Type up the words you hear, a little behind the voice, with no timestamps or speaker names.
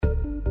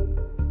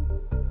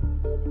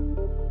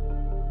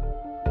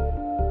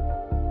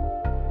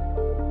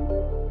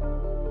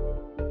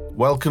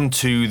Welcome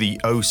to the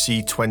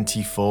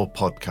OC24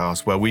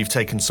 podcast, where we've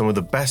taken some of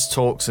the best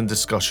talks and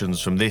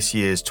discussions from this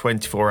year's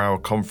 24-hour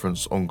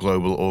conference on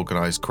global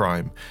organised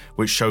crime,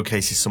 which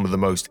showcases some of the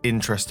most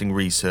interesting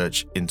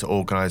research into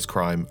organised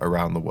crime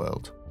around the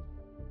world.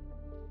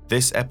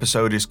 This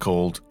episode is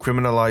called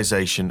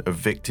Criminalisation of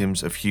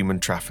Victims of Human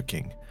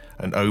Trafficking,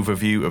 an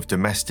overview of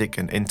domestic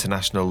and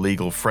international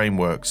legal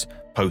frameworks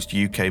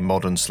post-UK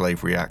Modern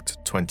Slavery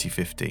Act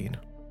 2015.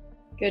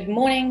 Good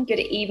morning, good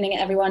evening,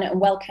 everyone, and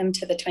welcome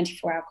to the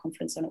 24-hour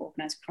conference on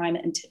organised crime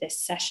and to this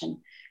session,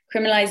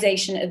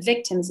 Criminalisation of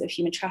Victims of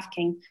Human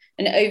Trafficking,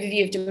 an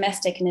overview of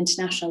domestic and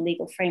international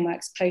legal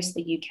frameworks post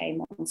the UK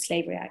Modern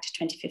Slavery Act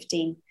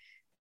 2015.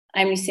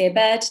 I'm Lucia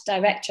Baird,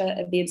 Director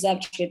of the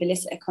Observatory of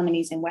Illicit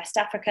Economies in West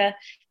Africa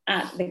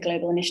at the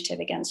Global Initiative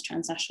Against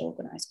Transnational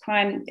Organised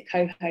Crime, the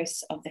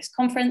co-hosts of this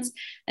conference,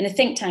 and a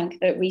think tank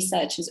that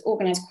researches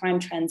organised crime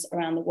trends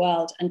around the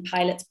world and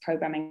pilots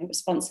programming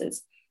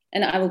responses.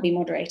 And I will be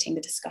moderating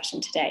the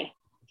discussion today.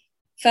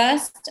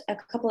 First, a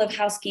couple of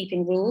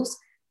housekeeping rules.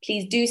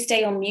 Please do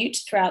stay on mute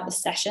throughout the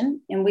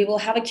session, and we will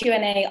have a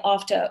Q&A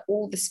after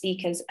all the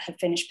speakers have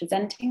finished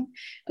presenting,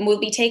 and we'll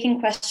be taking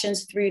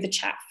questions through the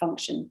chat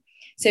function.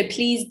 So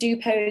please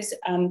do pose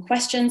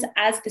questions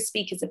as the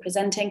speakers are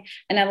presenting,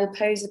 and I will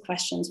pose the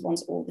questions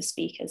once all the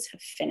speakers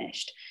have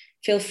finished.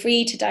 Feel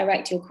free to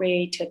direct your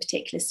query to a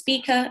particular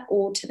speaker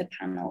or to the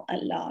panel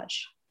at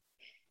large.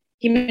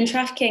 Human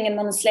trafficking and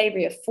modern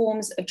slavery are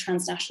forms of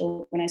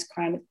transnational organised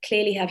crime that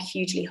clearly have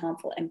hugely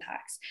harmful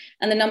impacts,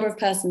 and the number of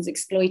persons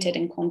exploited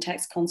in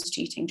contexts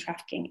constituting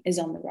trafficking is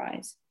on the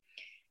rise.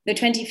 The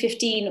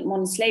 2015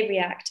 Modern Slavery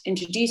Act,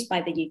 introduced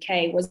by the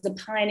UK, was a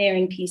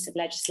pioneering piece of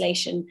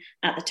legislation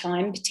at the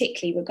time,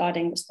 particularly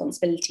regarding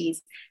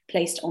responsibilities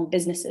placed on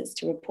businesses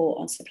to report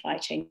on supply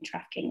chain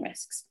trafficking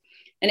risks.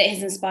 And it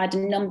has inspired a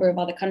number of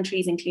other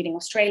countries, including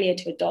Australia,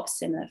 to adopt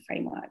similar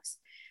frameworks.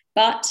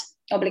 But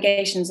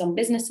obligations on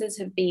businesses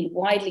have been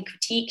widely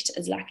critiqued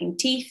as lacking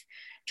teeth.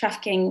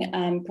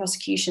 Trafficking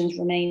prosecutions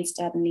remain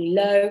stubbornly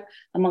low,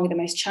 among the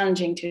most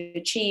challenging to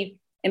achieve,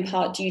 in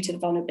part due to the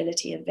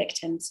vulnerability of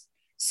victims.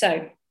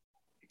 So,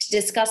 to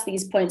discuss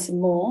these points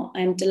and more, I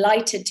am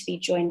delighted to be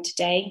joined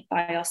today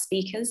by our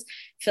speakers,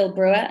 Phil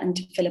Brewer and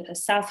Philippa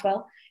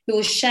Southwell, who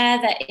will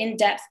share their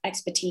in-depth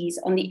expertise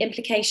on the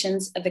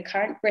implications of the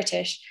current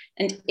British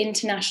and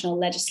international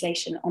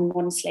legislation on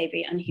modern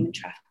slavery and human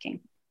trafficking.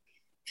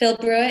 Phil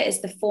Brewer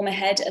is the former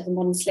head of the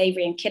Modern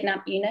Slavery and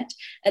Kidnap Unit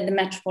at the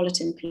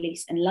Metropolitan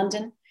Police in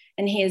London,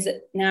 and he is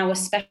now a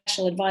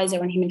special advisor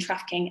on human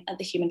trafficking at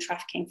the Human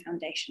Trafficking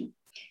Foundation.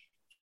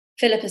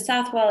 Philippa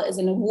Southwell is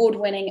an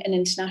award-winning and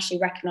internationally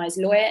recognised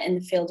lawyer in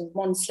the field of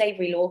modern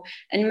slavery law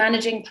and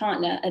managing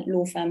partner at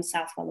law firm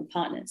Southwell and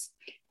Partners.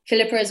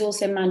 Philippa is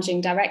also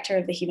managing director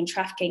of the Human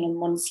Trafficking and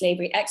Modern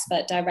Slavery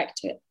Expert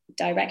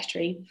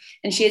Directory,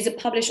 and she is a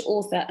published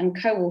author and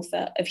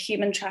co-author of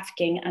Human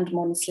Trafficking and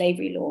Modern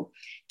Slavery Law,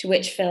 to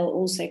which Phil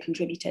also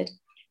contributed,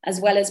 as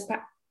well as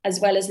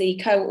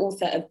the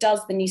co-author of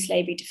Does the New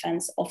Slavery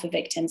Defence Offer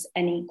Victims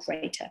Any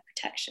Greater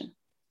Protection?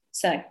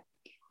 So,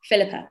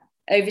 Philippa,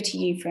 over to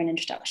you for an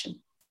introduction.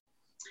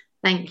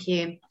 Thank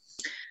you.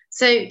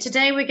 So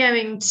today we're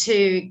going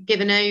to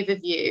give an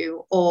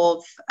overview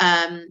of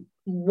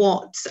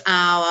what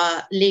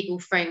our legal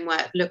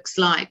framework looks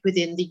like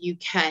within the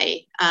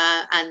UK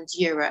and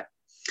Europe.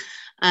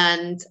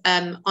 And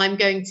I'm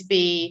going to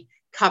be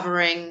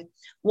covering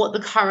what the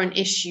current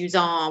issues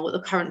are, what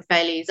the current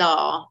failures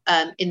are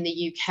in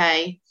the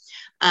UK,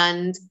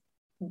 and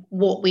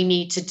what we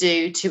need to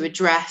do to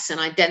address and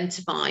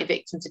identify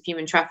victims of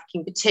human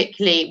trafficking,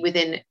 particularly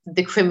within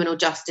the criminal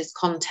justice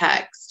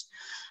context.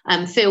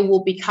 Phil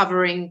will be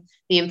covering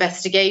the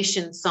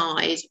investigation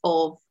side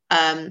of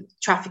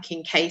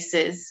trafficking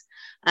cases,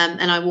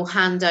 and I will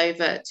hand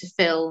over to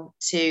Phil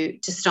to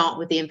start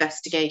with the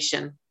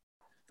investigation.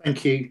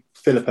 Thank you,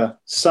 Philippa.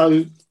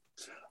 So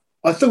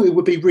I thought it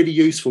would be really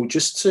useful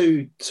just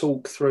to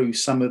talk through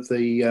some of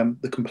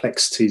the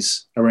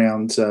complexities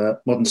around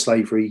modern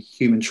slavery,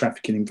 human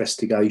trafficking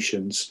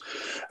investigations,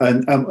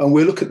 and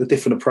we'll look at the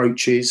different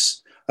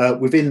approaches.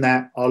 Within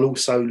that, I'll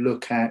also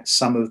look at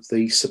some of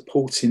the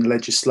supporting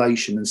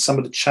legislation and some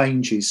of the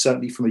changes,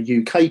 certainly from a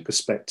UK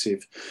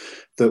perspective,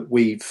 that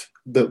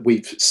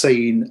we've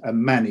seen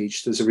and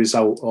managed as a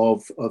result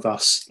of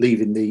us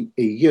leaving the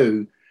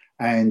EU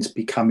and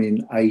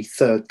becoming a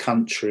third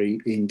country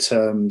in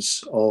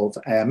terms of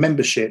our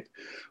membership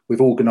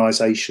with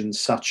organisations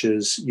such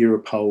as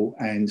Europol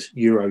and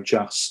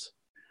Eurojust.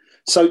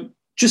 So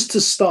just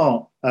to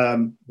start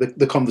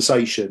the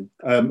conversation,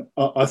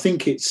 I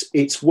think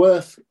it's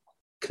worth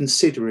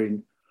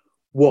considering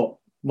what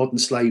modern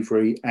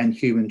slavery and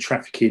human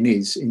trafficking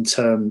is in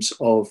terms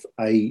of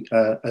a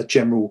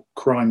general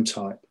crime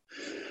type.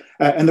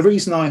 And the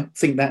reason I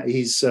think that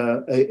is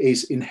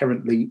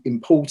inherently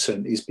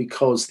important is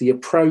because the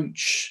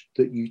approach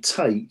that you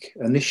take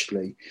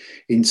initially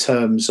in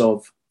terms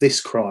of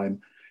this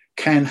crime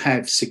can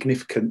have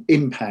significant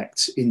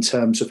impact in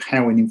terms of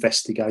how an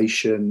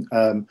investigation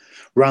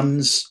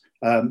runs,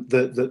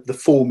 the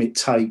form it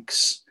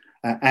takes,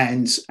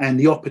 and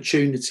the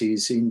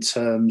opportunities in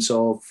terms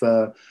of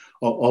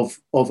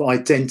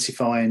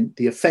identifying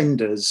the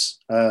offenders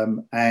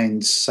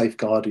and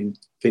safeguarding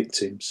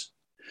victims.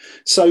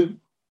 So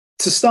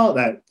to start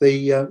that,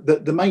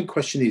 the main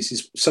question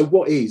is so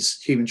what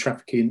is human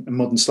trafficking and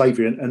modern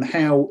slavery, and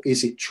how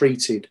is it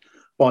treated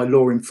by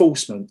law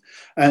enforcement?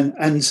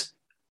 And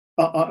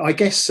I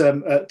guess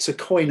to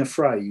coin a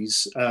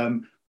phrase,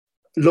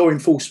 law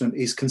enforcement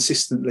is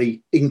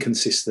consistently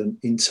inconsistent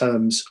in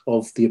terms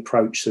of the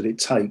approach that it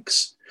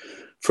takes.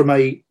 From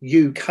a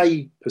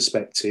UK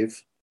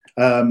perspective,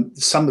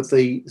 some of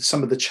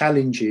the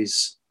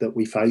challenges that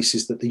we face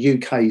is that the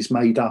UK is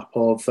made up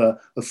of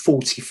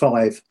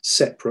 45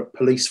 separate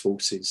police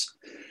forces.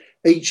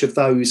 Each of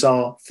those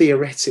are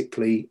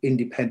theoretically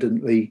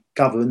independently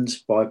governed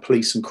by a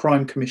police and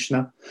crime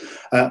commissioner,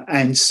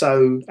 and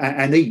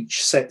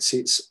each sets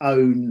its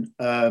own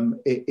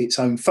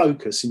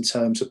focus in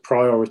terms of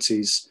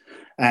priorities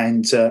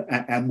and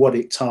what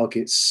it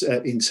targets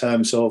in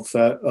terms of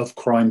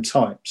crime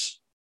types.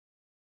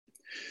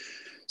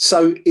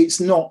 So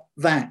it's not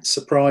that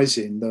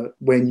surprising that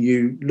when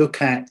you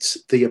look at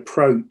the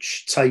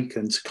approach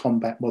taken to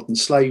combat modern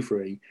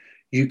slavery,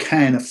 you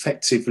can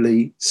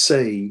effectively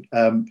see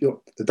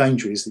the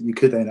danger is that you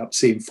could end up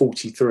seeing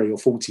 43 or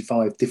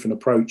 45 different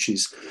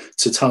approaches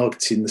to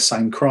targeting the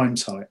same crime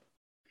type.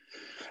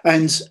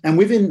 And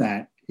within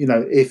that, you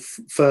know, if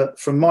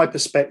from my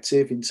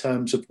perspective, in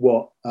terms of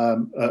what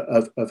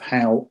of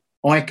how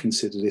I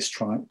consider this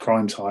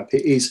crime type,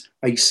 it is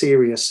a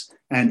serious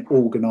and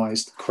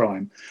organised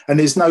crime, and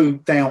there's no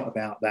doubt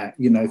about that.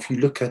 You know, if you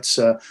look at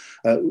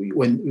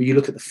when you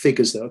look at the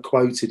figures that are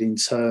quoted in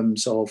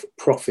terms of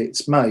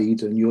profits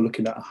made, and you're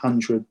looking at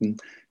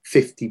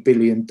 $150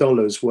 billion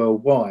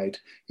worldwide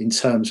in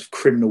terms of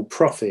criminal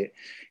profit,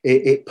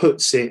 it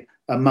puts it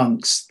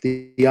amongst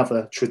the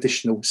other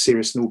traditional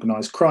serious and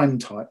organised crime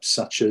types,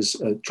 such as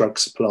drug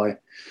supply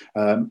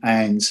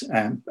and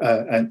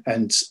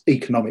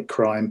economic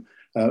crime,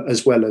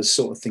 as well as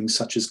sort of things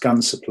such as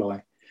gun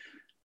supply.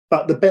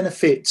 But the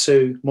benefit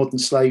to modern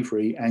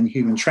slavery and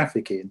human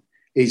trafficking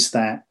is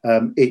that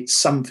it's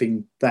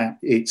something that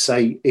it's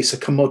a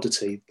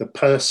commodity. The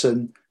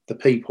person, the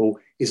people,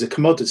 is a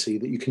commodity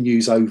that you can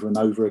use over and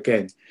over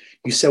again.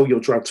 You sell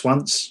your drugs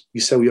once, you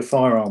sell your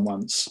firearm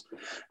once,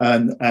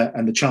 and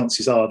the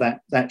chances are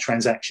that that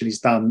transaction is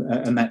done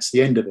and that's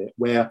the end of it.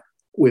 Where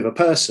with a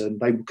person,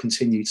 they will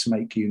continue to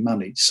make you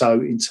money.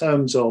 So in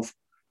terms of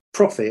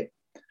profit,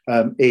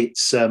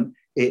 it's a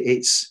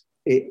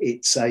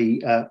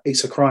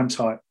crime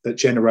type that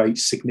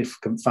generates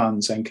significant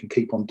funds and can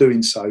keep on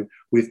doing so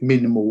with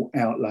minimal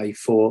outlay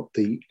for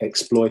the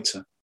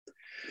exploiter.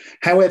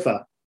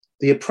 However,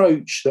 the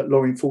approach that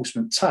law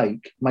enforcement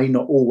take may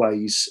not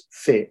always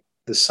fit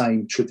the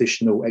same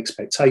traditional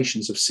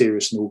expectations of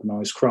serious and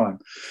organised crime.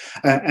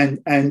 And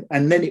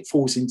then it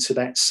falls into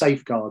that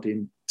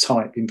safeguarding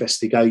type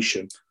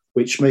investigation,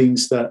 which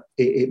means that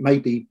it may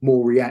be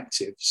more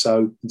reactive.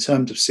 So in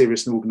terms of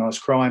serious and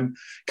organised crime,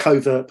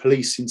 covert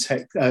policing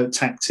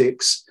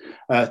tactics,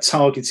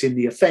 targeting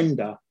the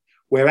offender,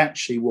 where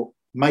actually what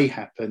may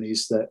happen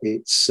is that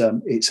it's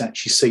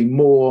actually seen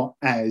more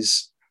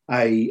as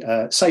a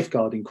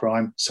safeguarding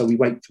crime. So we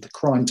wait for the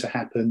crime to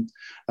happen.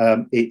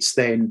 It's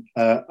then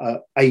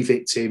a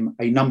victim,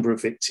 a number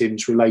of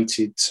victims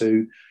related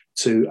to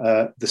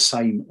the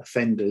same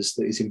offenders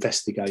that is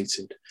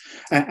investigated.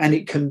 And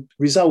it can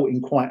result in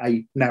quite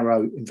a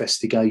narrow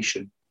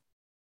investigation.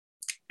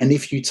 And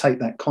if you take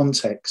that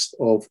context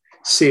of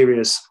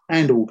serious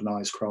and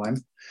organised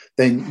crime,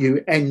 then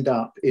you end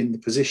up in the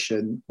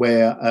position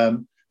where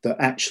that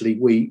actually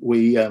we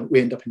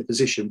end up in a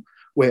position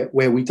where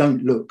we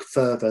don't look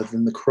further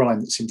than the crime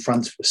that's in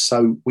front of us.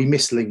 So we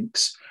miss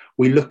links.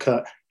 We look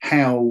at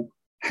how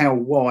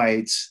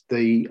wide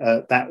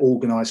that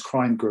organised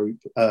crime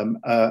group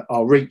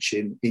are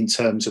reaching in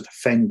terms of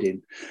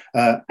offending,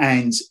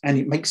 and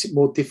it makes it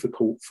more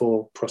difficult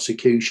for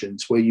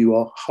prosecutions, where you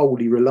are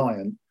wholly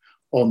reliant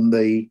on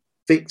the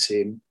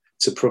victim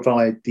to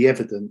provide the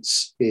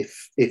evidence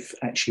if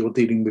actually you're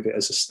dealing with it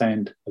as a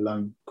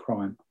standalone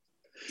crime.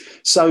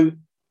 So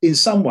in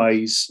some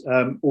ways,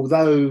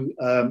 although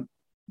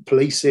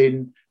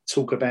policing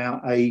talk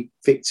about a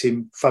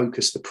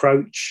victim-focused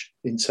approach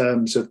in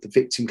terms of the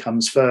victim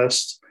comes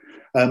first,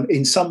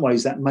 in some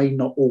ways that may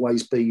not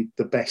always be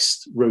the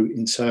best route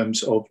in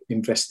terms of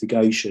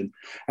investigation.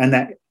 And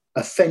that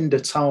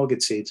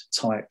offender-targeted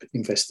type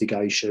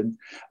investigation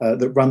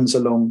that runs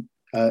along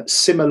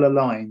similar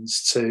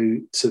lines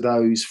to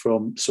those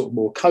from sort of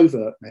more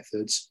covert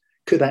methods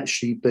could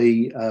actually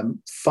be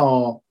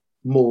far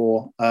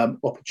more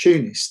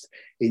opportunist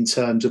in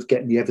terms of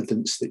getting the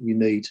evidence that you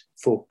need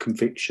for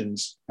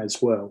convictions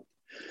as well.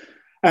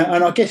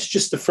 And I guess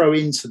just to throw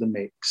into the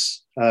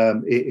mix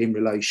in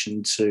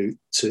relation to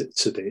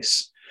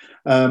this,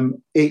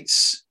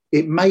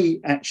 it may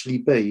actually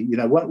be, you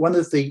know, one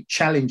of the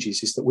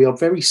challenges is that we are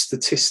very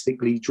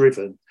statistically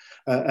driven.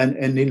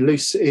 And in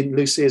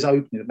Lucia's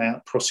opening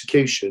about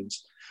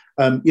prosecutions,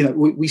 you know,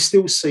 we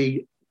still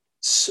see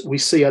we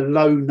see a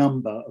low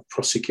number of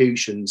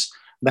prosecutions.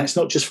 That's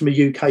not just from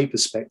a UK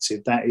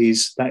perspective, that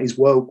is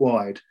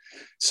worldwide.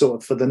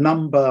 Sort of for the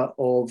number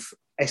of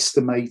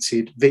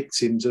estimated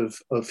victims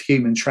of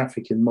human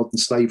trafficking, modern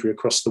slavery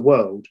across the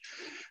world,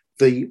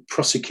 the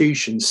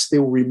prosecutions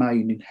still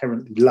remain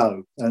inherently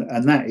low.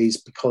 And that is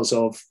because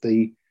of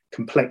the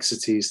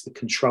complexities, the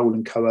control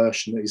and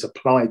coercion that is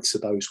applied to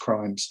those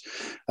crimes.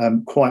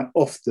 Quite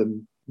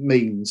often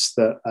means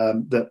that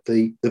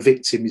the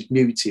victim is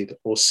muted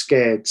or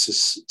scared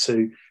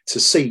to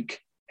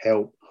seek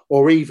help,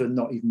 or even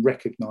not even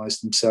recognise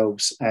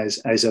themselves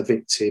as a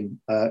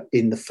victim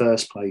in the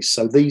first place.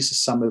 So these are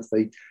some of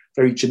the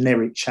very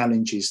generic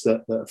challenges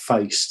that are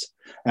faced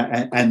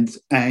and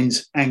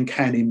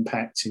can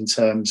impact in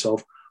terms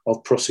of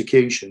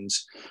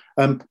prosecutions.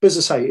 But as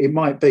I say, it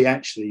might be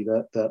actually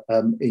that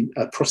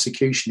a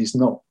prosecution is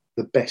not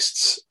the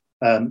best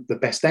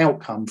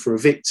outcome for a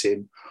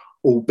victim,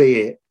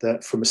 albeit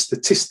that from a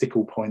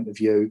statistical point of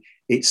view,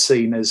 it's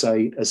seen as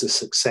a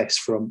success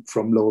from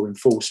law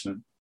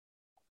enforcement.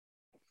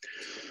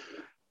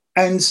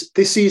 And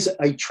this is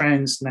a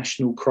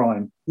transnational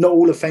crime. Not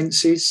all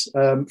offences.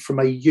 From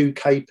a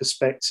UK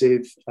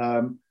perspective,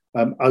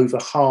 over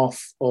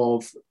half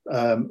of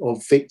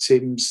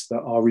victims that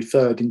are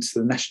referred into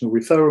the National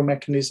Referral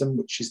Mechanism,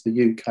 which is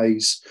the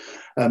UK's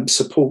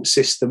support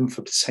system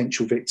for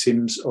potential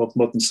victims of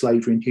modern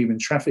slavery and human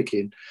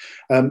trafficking,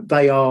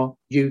 they are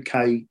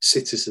UK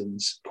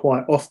citizens,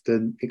 quite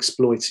often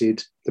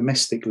exploited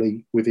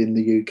domestically within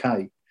the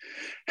UK.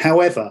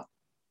 However,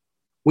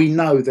 we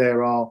know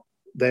there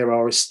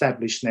are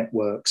established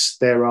networks,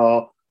 there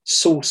are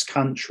source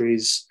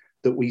countries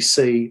that we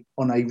see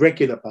on a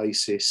regular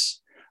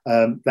basis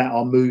that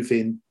are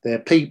moving their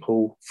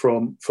people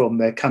from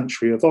their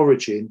country of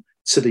origin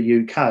to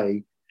the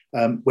UK,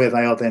 where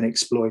they are then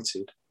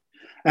exploited.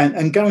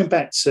 And going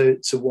back to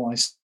what I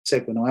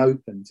said when I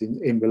opened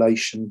in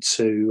relation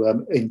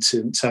to in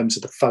terms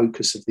of the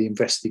focus of the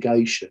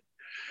investigation,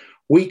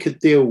 we could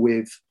deal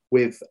with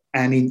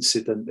an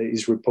incident that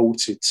is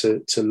reported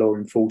to law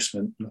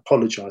enforcement, and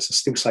apologise, I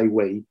still say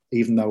we,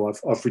 even though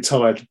I've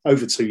retired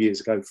over 2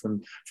 years ago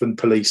from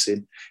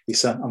policing.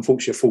 It's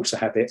unfortunately a force of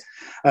habit.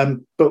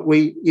 But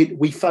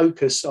we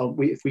focus on,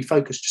 if we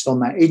focus just on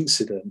that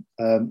incident,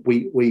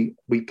 we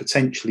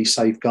potentially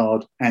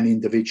safeguard an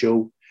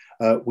individual.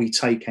 We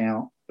take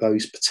out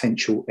those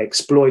potential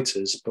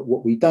exploiters, but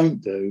what we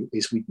don't do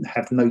is we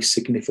have no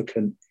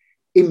significant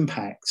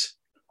impact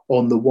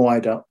on the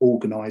wider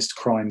organised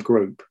crime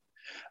group.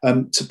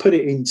 To put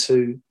it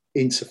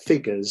into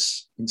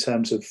figures in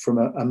terms of from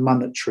a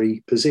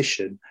monetary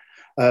position,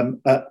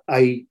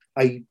 a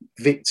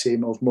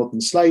victim of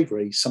modern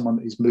slavery, someone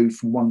that is moved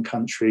from one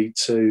country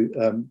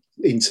to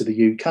into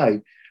the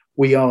UK,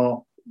 we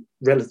are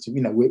relative.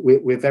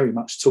 We're very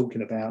much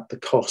talking about the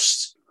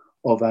cost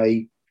of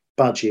a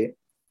budget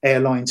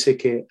airline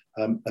ticket,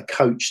 a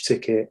coach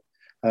ticket,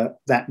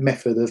 that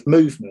method of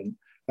movement.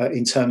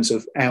 In terms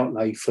of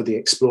outlay for the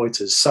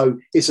exploiters. So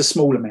it's a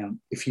small amount.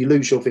 If you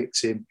lose your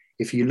victim,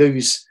 if you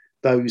lose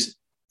those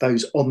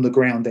on the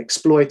ground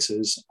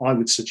exploiters, I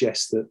would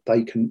suggest that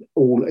they can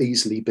all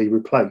easily be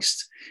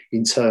replaced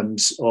in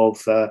terms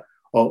of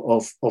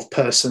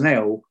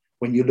personnel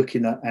when you're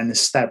looking at an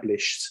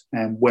established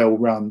and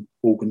well-run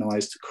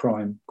organised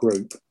crime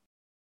group.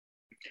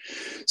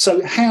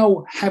 So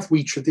how have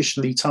we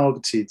traditionally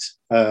targeted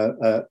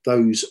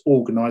those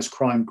organised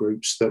crime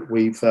groups that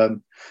we've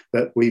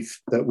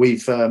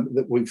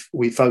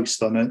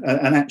focused on,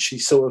 and actually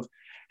sort of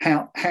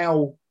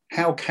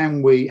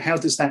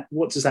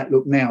what does that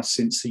look now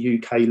since the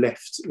UK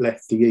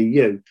left the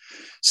EU?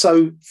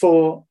 So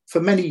for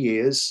many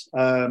years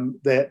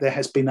there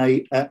has been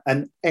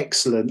an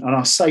excellent, and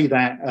I say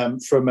that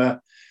from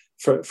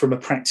a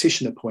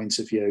practitioner point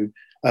of view.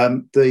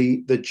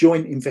 The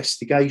joint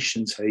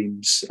investigation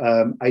teams,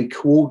 a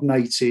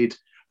coordinated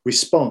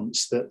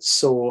response that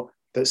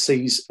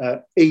sees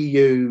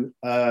EU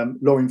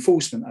law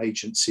enforcement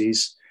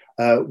agencies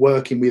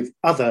working with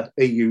other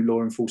EU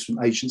law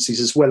enforcement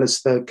agencies as well as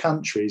third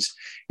countries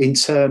in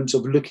terms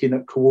of looking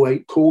at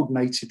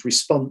coordinated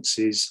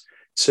responses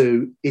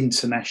to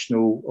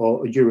international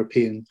or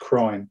European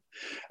crime.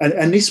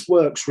 And this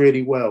works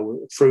really well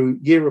through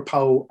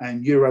Europol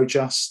and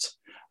Eurojust.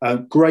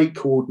 Great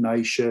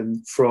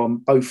coordination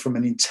from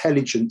an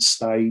intelligence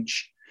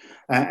stage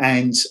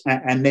and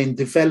then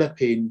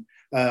developing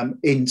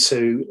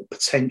into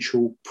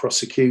potential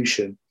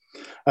prosecution.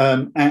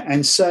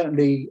 And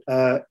certainly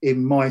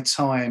in my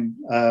time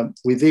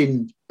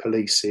within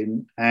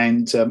policing,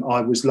 and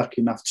I was lucky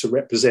enough to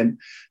represent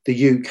the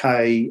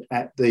UK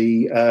at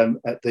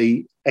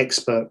the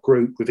expert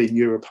group within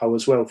Europol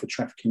as well for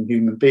trafficking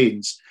human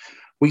beings.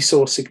 We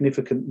saw a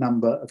significant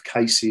number of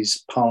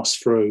cases pass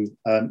through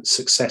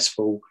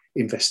successful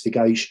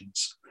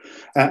investigations.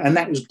 And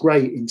that was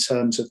great in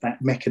terms of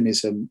that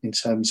mechanism, in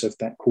terms of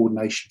that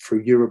coordination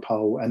through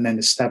Europol and then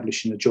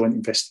establishing a joint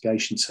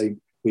investigation team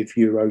with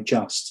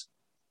Eurojust.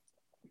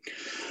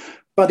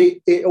 but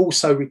it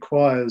also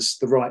requires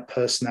the right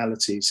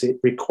personalities. It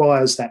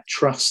requires that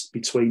trust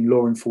between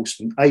law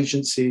enforcement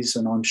agencies,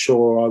 and I'm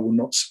sure I will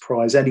not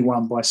surprise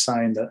anyone by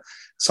saying that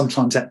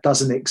sometimes that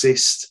doesn't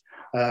exist.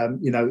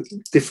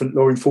 Different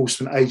law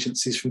enforcement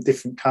agencies from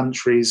different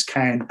countries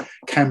can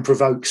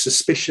provoke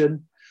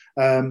suspicion.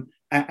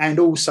 And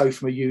also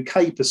from a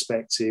UK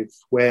perspective,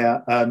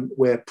 where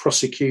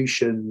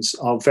prosecutions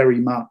are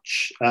very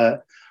much,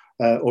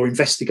 or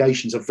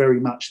investigations are very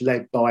much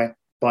led by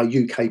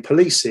UK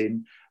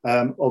policing,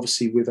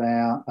 obviously with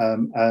our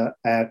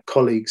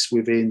colleagues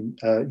within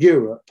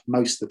Europe,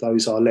 most of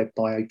those are led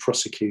by a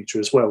prosecutor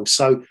as well.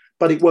 So,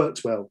 but it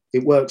works well.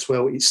 It works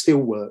well. It still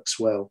works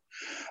well.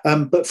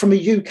 But from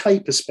a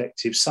UK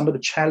perspective, some of the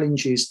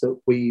challenges that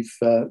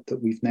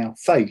we've now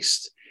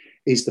faced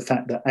is the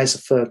fact that as a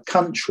third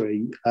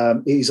country,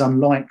 it is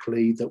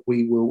unlikely that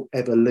we will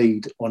ever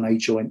lead on a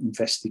joint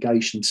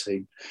investigation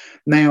team.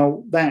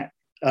 Now that,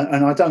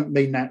 and I don't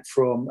mean that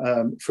from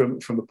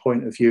a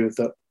point of view of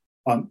that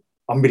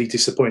I'm really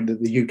disappointed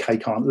that the UK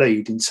can't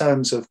lead. In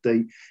terms of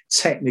the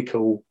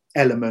technical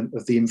element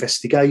of the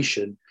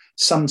investigation,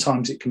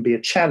 sometimes it can be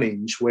a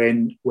challenge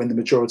when the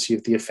majority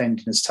of the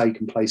offending has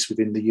taken place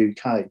within the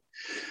UK.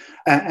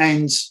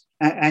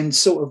 And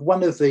sort of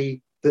one of the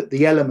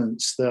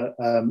elements that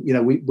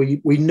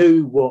we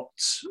knew what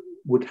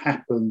would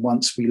happen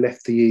once we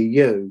left the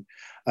EU,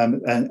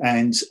 and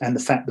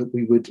the fact that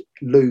we would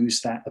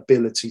lose that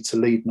ability to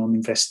lead on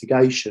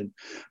investigation,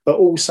 but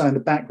also in the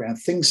background,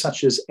 things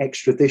such as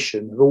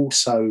extradition have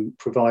also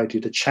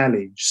provided a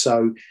challenge.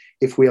 So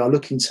if we are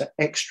looking to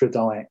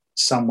extradite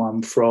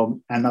someone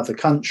from another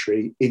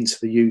country into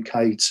the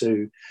UK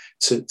to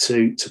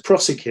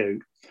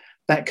prosecute,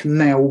 that can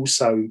now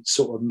also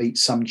sort of meet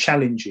some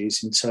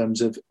challenges in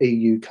terms of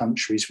EU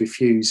countries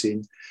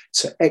refusing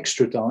to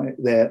extradite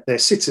their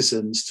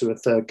citizens to a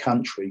third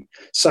country.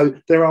 So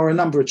there are a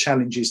number of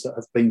challenges that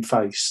have been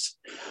faced.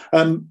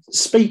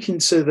 Speaking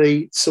to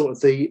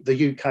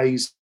the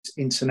UK's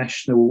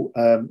International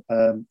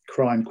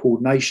Crime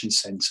Coordination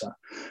Centre,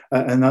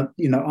 and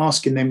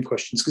asking them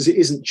questions, because it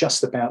isn't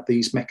just about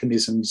these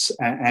mechanisms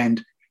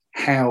and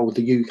how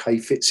the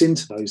UK fits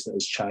into those that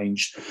has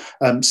changed.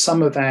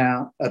 Some of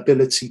our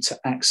ability to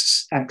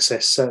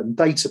access certain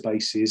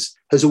databases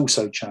has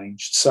also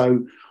changed.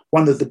 So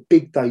one of the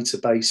big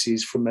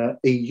databases from an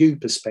EU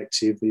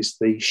perspective is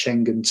the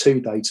Schengen II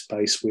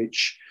database,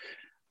 which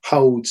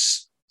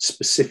holds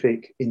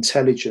specific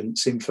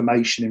intelligence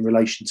information in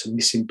relation to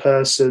missing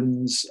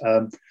persons,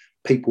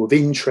 people of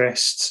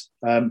interest,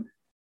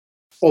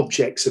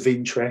 objects of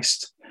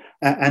interest.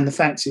 And the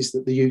fact is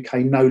that the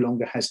UK no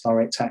longer has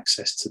direct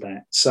access to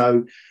that.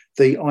 So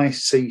the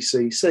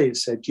ICCC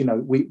has said,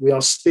 we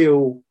are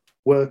still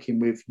working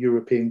with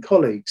European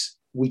colleagues.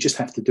 We just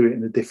have to do it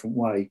in a different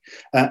way.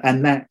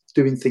 And that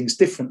doing things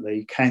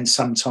differently can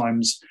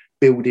sometimes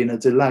build in a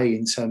delay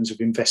in terms of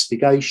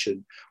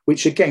investigation,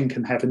 which again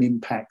can have an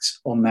impact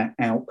on that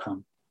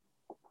outcome.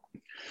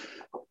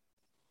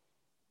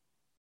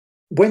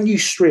 When you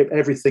strip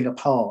everything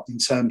apart in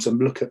terms of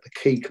look at the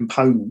key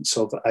components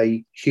of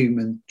a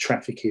human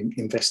trafficking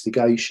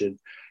investigation,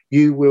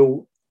 you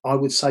will, I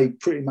would say,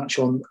 pretty much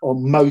on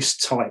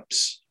most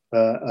types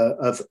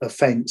of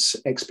offence,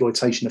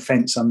 exploitation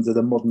offence under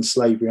the modern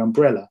slavery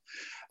umbrella,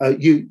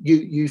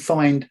 you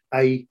find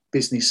a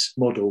business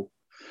model.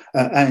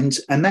 And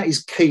that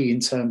is key in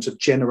terms of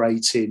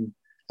generating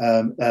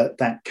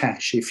that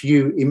cash. If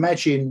you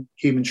imagine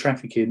human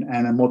trafficking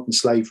and a modern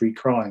slavery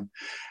crime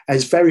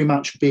as very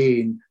much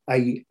being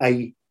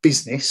a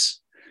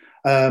business,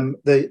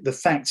 the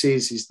fact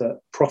is that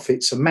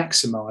profits are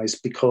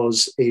maximised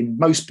because in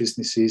most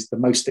businesses, the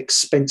most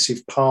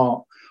expensive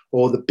part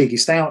or the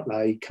biggest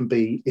outlay can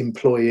be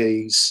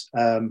employees,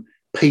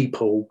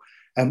 people.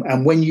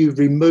 And when you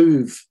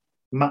remove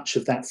much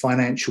of that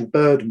financial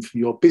burden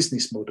from your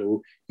business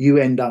model, you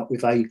end up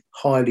with a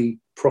highly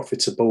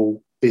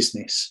profitable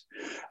business.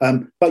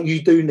 But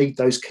you do need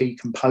those key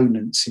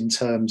components in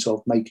terms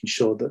of making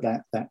sure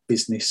that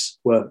business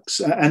works.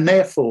 And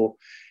therefore,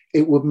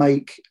 it would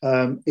make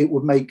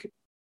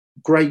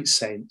great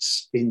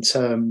sense in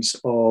terms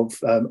of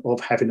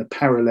having a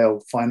parallel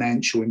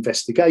financial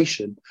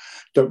investigation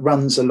that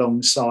runs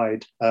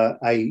alongside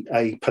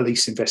a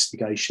police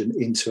investigation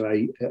into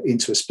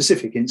a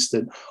specific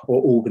incident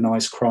or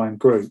organised crime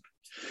group.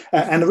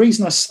 And the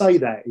reason I say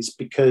that is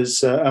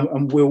because,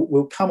 and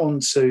we'll come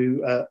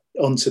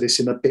onto this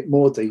in a bit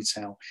more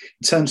detail,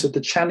 in terms of the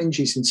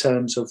challenges in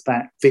terms of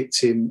that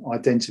victim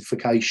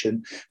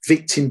identification,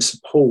 victim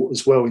support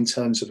as well in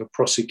terms of a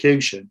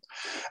prosecution,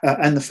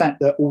 and the fact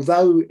that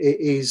although it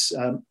is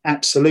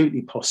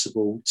absolutely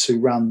possible to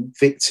run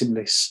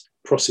victimless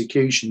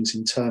prosecutions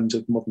in terms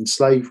of modern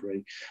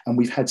slavery, and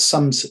we've had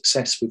some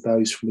success with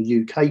those from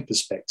a UK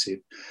perspective,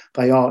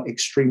 they are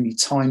extremely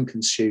time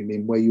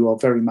consuming, where you are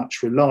very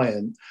much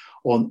reliant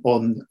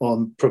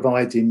on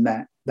providing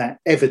that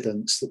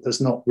evidence that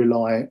does not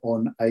rely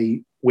on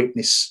a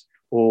witness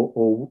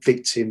or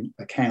victim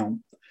account.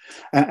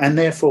 And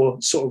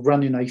therefore, sort of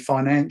running a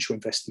financial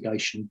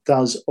investigation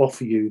does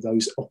offer you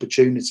those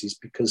opportunities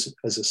because,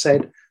 as I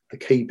said, the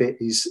key bit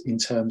is in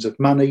terms of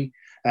money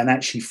and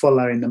actually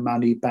following the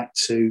money back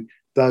to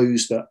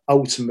those that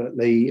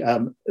ultimately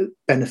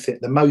benefit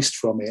the most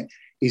from it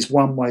is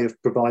one way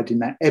of providing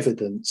that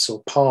evidence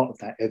or part of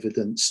that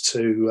evidence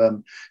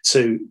to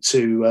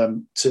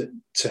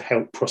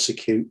help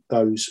prosecute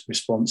those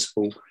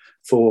responsible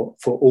for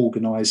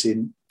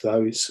organising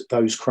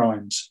those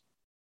crimes.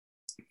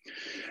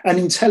 And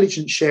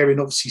intelligence sharing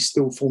obviously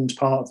still forms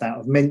part of that.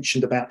 I've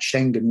mentioned about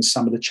Schengen and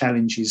some of the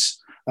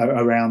challenges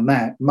around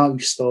that.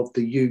 Most of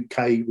the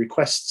UK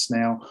requests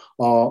now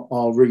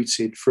are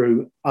routed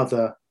through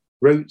other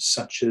routes,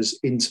 such as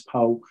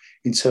Interpol,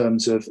 in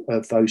terms of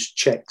those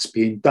checks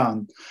being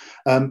done.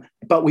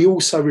 But we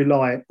also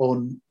rely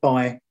on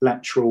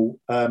bilateral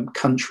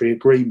country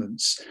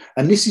agreements.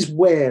 And this is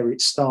where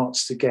it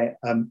starts to get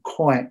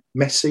quite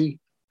messy,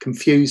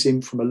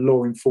 confusing from a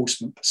law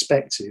enforcement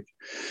perspective.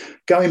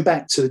 Going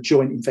back to the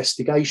joint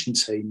investigation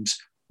teams,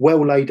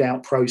 well laid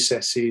out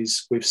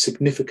processes with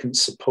significant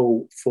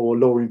support for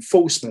law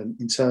enforcement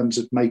in terms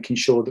of making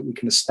sure that we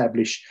can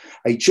establish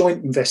a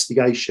joint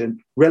investigation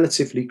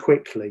relatively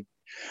quickly.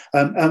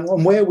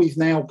 And where we've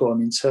now gone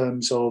in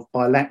terms of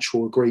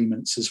bilateral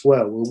agreements as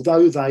well,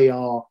 although they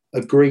are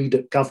agreed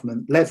at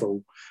government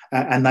level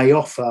and they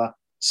offer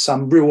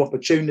some real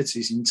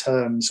opportunities in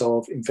terms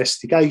of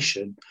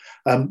investigation,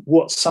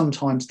 what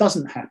sometimes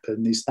doesn't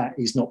happen is that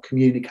is not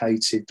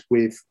communicated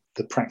with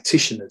the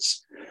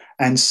practitioners.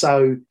 And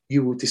so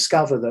you will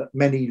discover that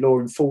many law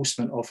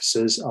enforcement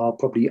officers are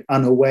probably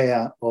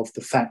unaware of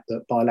the fact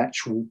that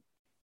bilateral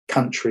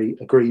country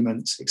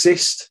agreements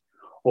exist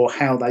or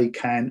how they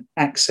can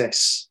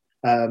access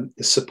the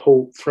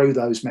support through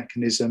those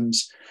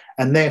mechanisms.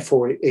 And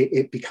therefore,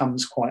 it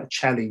becomes quite a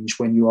challenge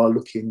when you are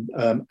looking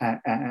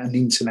at an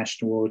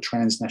international or a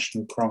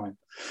transnational crime,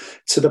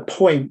 to the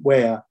point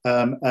where,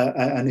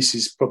 and this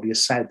is probably a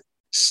sad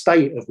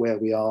state of where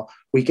we are,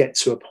 we get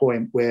to a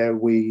point where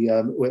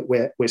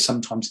where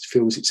sometimes it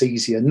feels it's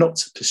easier not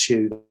to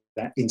pursue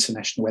that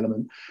international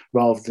element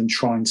rather than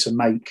trying to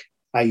make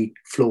a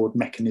flawed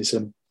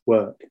mechanism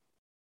work.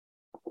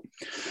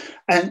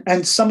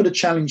 And some of the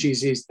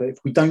challenges is that if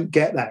we don't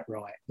get that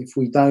right, if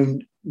we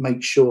don't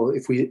make sure,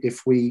 if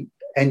we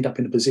end up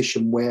in a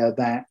position where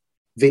that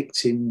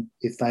victim,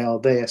 if they are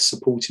there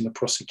supporting the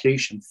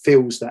prosecution,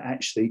 feels that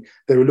actually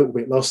they're a little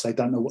bit lost, they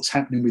don't know what's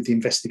happening with the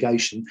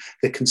investigation,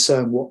 they're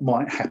concerned what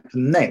might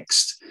happen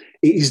next.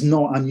 It is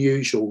not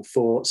unusual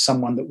for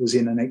someone that was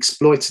in an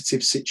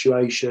exploitative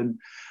situation,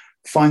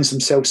 finds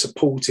themselves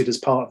supported as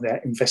part of their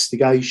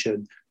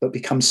investigation, but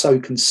become so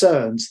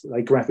concerned that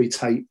they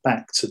gravitate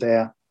back to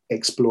their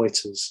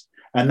exploiters.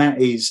 And that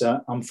is,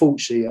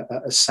 unfortunately,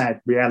 a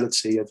sad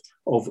reality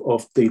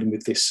of dealing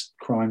with this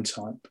crime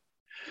type.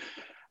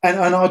 And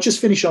I'll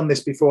just finish on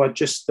this before I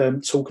just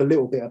talk a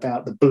little bit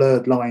about the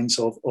blurred lines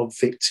of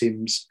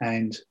victims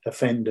and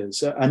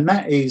offenders. And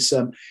that is,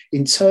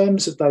 in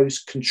terms of those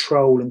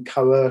control and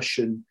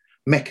coercion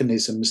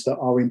mechanisms that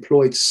are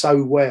employed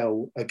so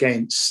well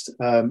against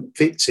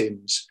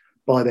victims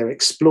by their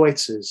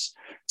exploiters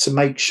to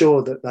make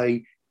sure that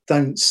they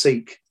don't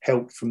seek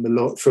help from the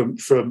law, from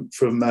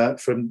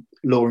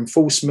law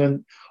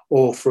enforcement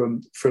or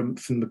from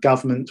the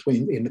government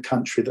in the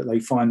country that they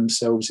find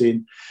themselves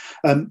in.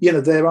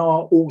 There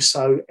are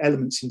also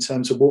elements in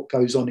terms of what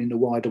goes on in the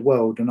wider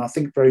world. And I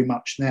think very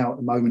much now at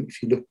the moment,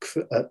 if you look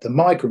at the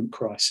migrant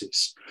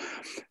crisis,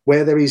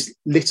 where there is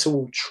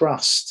little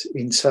trust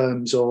in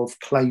terms of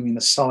claiming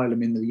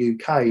asylum in the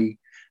UK,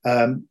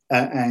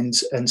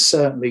 and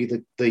certainly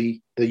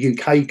the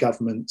UK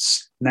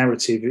government's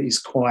narrative is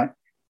quite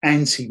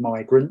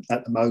anti-migrant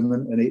at the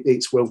moment, and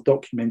it's well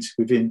documented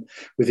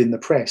within the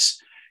press.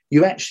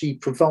 You actually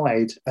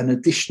provide an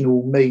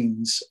additional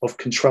means of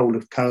control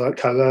of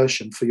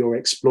coercion for your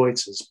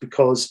exploiters,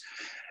 because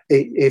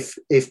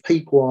if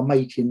people are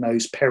making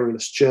those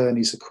perilous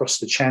journeys across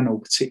the Channel,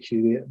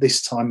 particularly at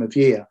this time of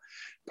year,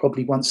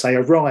 probably once they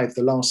arrive,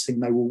 the last thing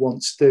they will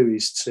want to do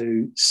is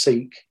to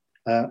seek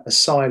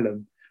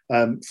asylum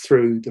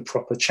through the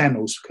proper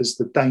channels, because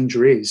the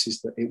danger is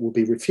that it will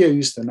be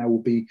refused and they will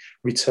be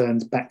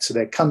returned back to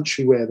their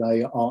country where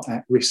they are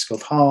at risk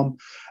of harm,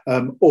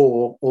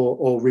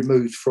 or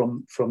removed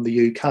from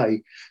the UK.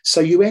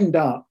 So you end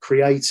up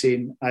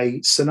creating a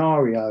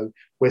scenario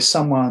where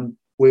someone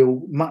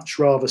will much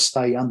rather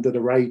stay under the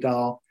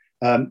radar.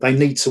 They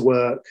need to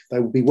work.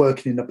 They will be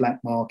working in the black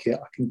market.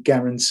 I can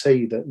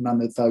guarantee that none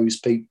of those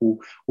people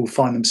will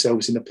find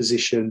themselves in a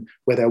position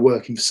where they're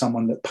working for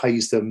someone that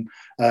pays them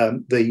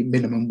the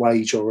minimum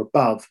wage or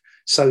above.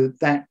 So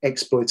that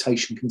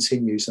exploitation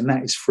continues, and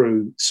that is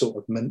through sort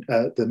of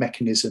the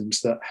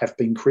mechanisms that have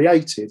been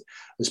created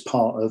as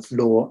part of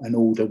law and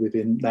order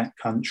within that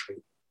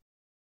country.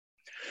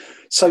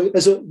 So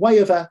as a way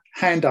of a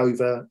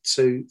handover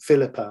to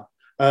Philippa,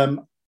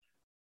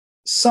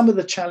 some of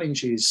the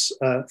challenges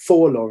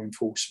for law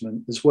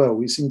enforcement as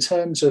well is in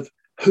terms of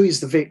who is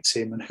the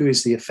victim and who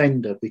is the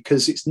offender,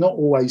 because it's not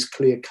always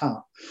clear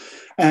cut.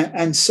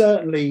 And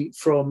certainly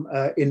from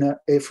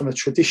a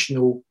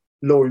traditional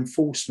law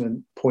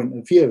enforcement point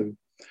of view,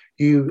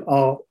 you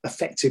are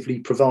effectively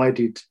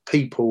provided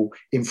people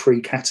in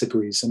three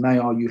categories, and they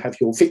are: you have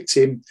your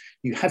victim,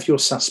 you have your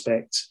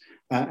suspect,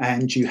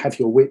 and you have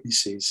your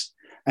witnesses.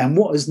 And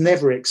what is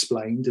never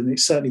explained, and it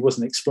certainly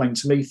wasn't explained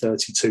to me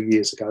 32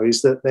 years ago,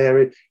 is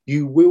that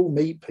you will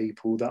meet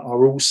people that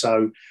are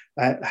also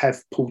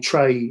have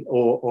portray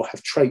or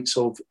have traits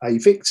of a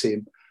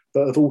victim,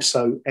 but have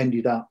also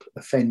ended up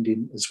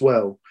offending as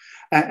well.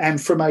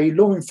 And from a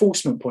law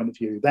enforcement point of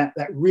view, that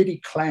really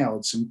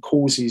clouds and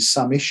causes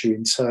some issue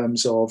in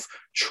terms of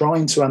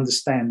trying to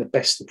understand the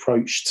best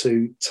approach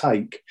to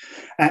take.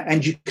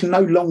 And you can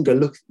no longer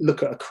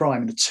look at a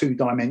crime in a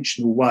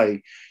two-dimensional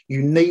way.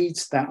 You need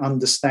that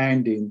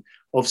understanding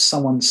of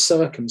someone's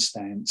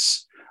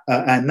circumstance.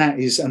 And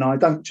I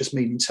don't just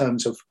mean in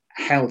terms of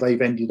how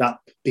they've ended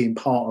up being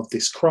part of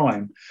this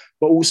crime,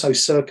 but also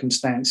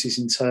circumstances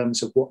in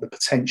terms of what the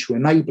potential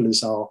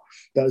enablers are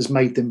that has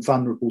made them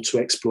vulnerable to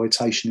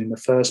exploitation in the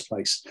first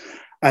place.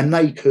 And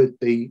they could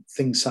be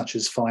things such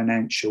as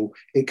financial.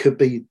 It could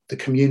be the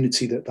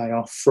community that they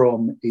are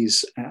from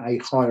is at a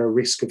higher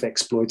risk of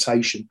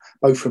exploitation,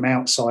 both from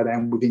outside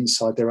and within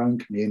inside their own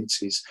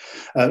communities.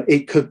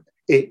 It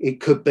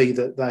could be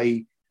that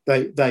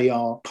they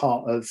are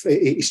part of,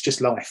 it's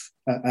just life,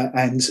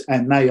 and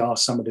they are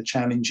some of the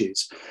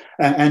challenges.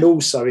 And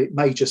also it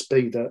may just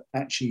be that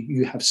actually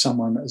you have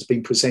someone that has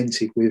been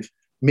presented with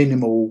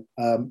minimal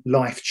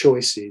life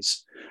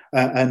choices,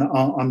 and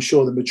I'm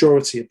sure the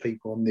majority of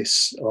people on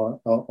this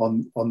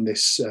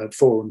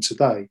forum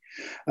today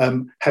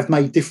have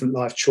made different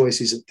life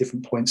choices at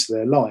different points of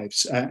their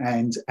lives,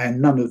 and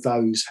none of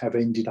those have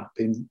ended up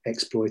in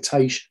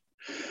exploitation.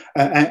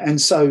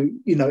 And so,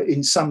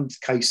 in some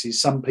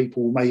cases, some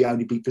people may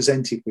only be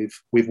presented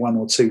with one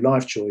or two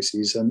life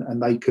choices,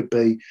 and they could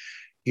be: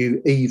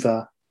 you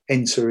either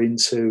enter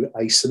into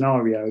a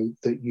scenario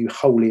that you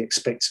wholly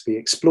expect to be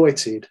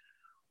exploited,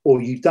 or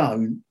you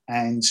don't,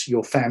 and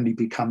your family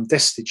become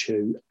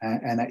destitute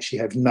and actually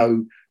have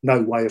no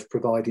way of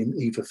providing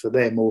either for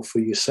them or for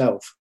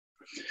yourself.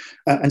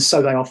 And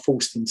so they are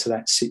forced into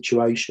that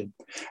situation.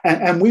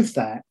 And with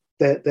that,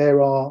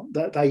 there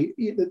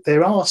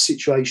are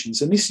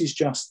situations, and this is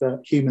just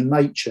human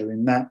nature,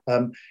 in that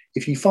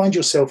if you find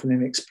yourself in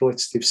an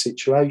exploitative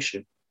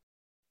situation,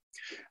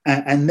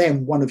 and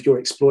then one of your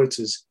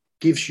exploiters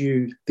gives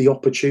you the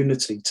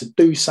opportunity to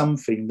do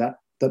something that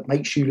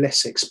makes you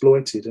less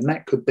exploited, and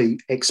that could be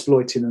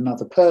exploiting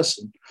another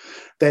person,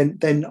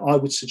 then I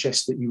would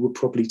suggest that you would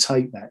probably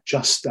take that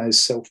just as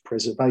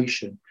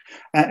self-preservation.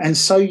 And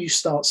so you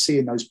start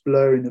seeing those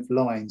blurring of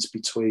lines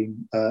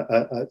between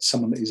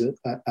someone that is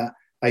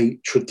a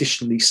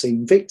traditionally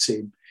seen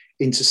victim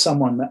into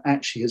someone that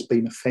actually has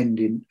been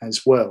offending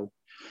as well.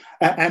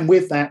 And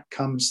with that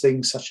comes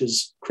things such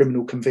as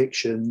criminal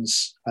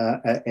convictions,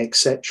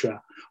 etc.,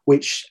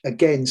 which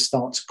again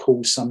start to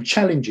cause some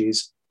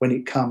challenges when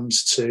it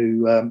comes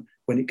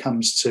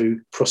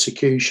to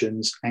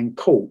prosecutions and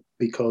court,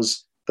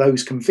 because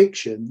those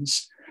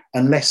convictions,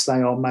 unless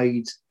they are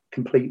made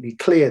completely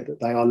clear that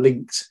they are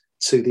linked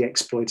to the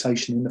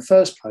exploitation in the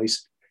first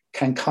place,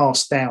 can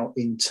cast doubt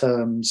in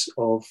terms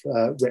of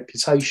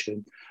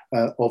reputation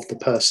of the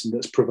person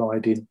that's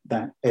providing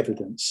that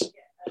evidence.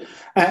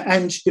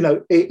 And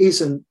it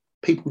isn't.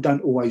 People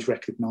don't always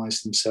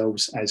recognise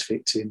themselves as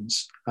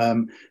victims.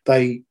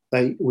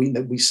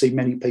 We see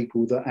many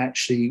people that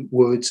actually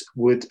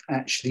would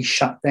actually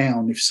shut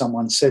down if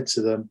someone said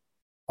to them,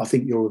 "I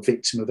think you're a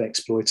victim of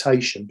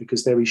exploitation,"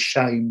 because there is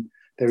shame,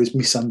 there is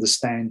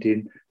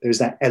misunderstanding, there is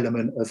that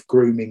element of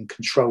grooming,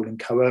 control, and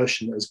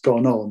coercion that has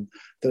gone on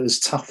that has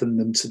toughened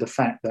them to the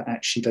fact that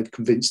actually they've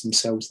convinced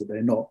themselves that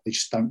they're not. They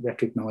just don't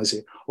recognise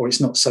it, or it's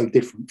not so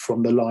different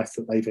from the life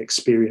that they've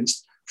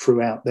experienced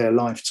throughout their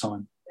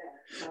lifetime.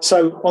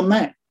 So on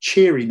that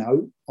cheery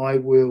note, I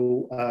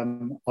will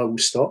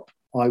stop.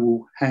 I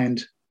will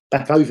hand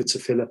back over to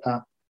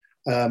Philippa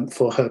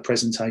for her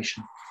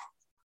presentation.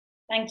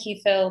 Thank you,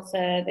 Phil,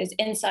 for those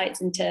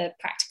insights into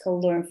practical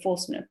law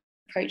enforcement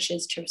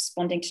approaches to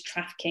responding to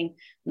trafficking,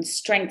 and the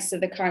strengths of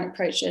the current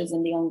approaches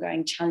and the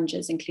ongoing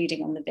challenges,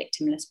 including on the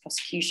victimless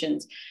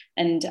prosecutions.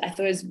 And I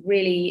thought it was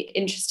really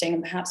interesting,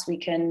 and perhaps we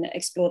can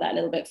explore that a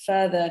little bit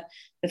further,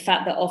 the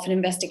fact that often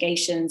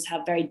investigations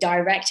have very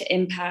direct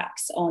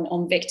impacts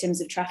on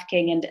victims of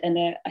trafficking,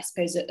 and I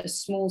suppose a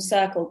small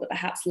circle, but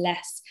perhaps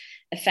less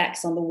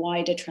effects on the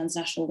wider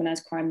transnational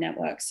organised crime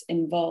networks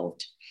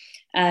involved.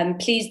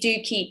 Please do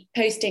keep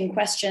posting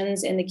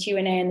questions in the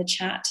Q&A in the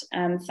chat.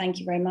 Thank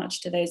you very much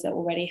to those that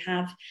already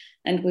have,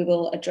 and we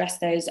will address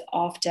those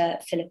after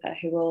Philippa,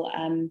 who will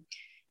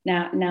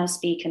now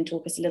speak and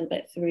talk us a little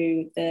bit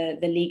through the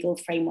legal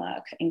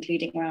framework,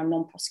 including around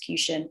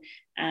non-prosecution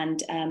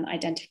and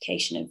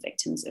identification of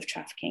victims of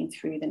trafficking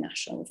through the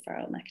national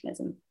referral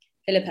mechanism.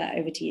 Philippa,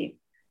 over to you.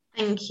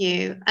 Thank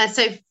you.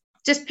 So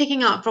just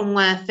picking up from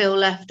where Phil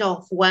left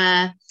off,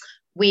 where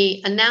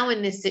we are now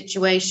in this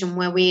situation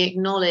where we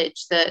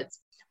acknowledge that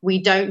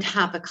we don't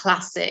have a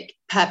classic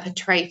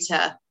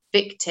perpetrator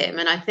victim.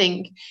 And I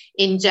think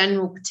in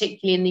general,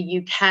 particularly in the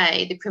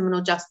UK, the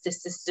criminal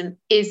justice system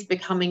is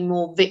becoming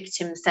more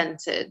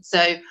victim-centred.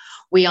 So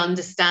we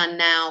understand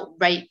now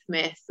rape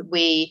myth,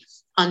 we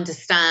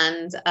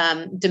understand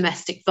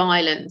domestic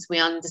violence, we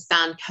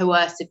understand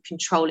coercive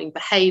controlling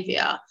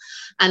behaviour.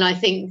 And I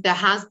think there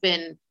has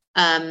been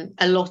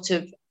a lot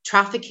of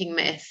trafficking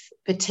myth,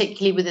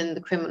 particularly within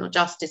the criminal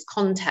justice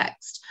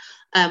context,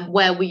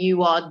 where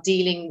you are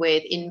dealing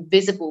with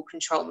invisible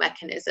control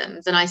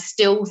mechanisms. And I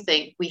still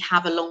think we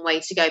have a long way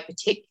to go,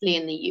 particularly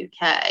in the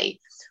UK,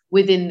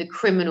 within the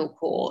criminal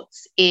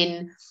courts,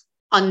 in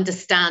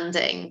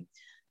understanding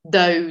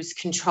those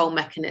control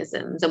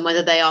mechanisms, and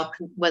whether they are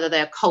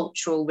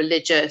cultural,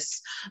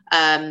 religious,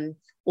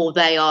 or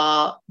they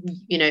are,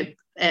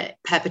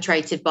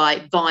 perpetrated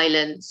by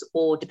violence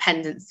or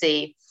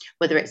dependency,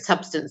 whether it's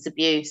substance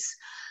abuse.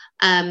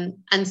 And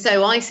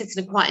so I sit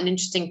in quite an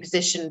interesting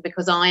position,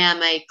 because I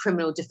am a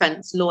criminal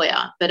defence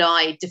lawyer, but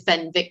I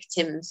defend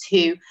victims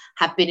who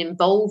have been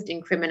involved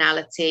in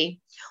criminality,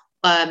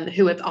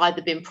 who have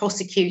either been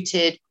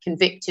prosecuted,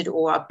 convicted,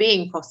 or are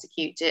being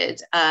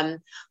prosecuted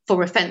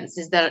for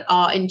offences that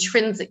are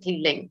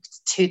intrinsically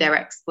linked to their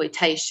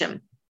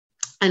exploitation.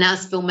 And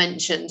as Phil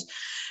mentioned,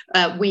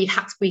 we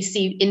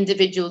see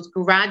individuals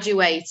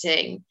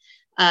graduating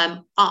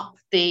up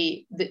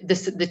the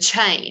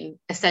chain,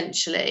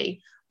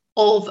 essentially,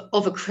 of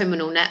a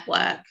criminal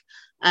network,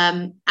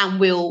 and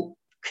will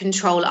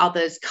control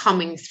others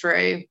coming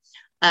through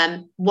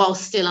while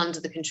still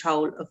under the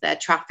control of their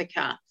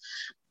trafficker.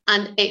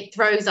 And it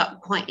throws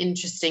up quite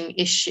interesting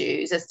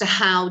issues as to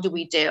how do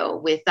we deal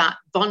with that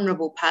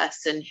vulnerable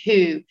person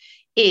who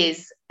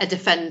is a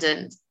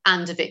defendant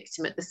and a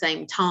victim at the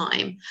same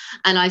time.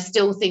 And I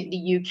still think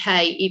the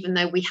UK, even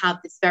though we have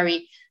this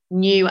very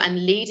new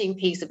and leading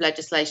piece of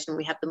legislation,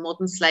 we have the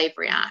Modern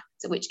Slavery Act,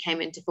 which came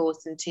into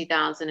force in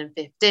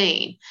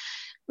 2015,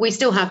 we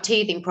still have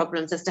teething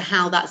problems as to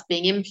how that's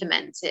being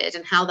implemented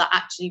and how that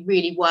actually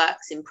really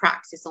works in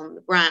practice on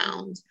the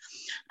ground.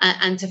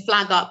 And to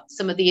flag up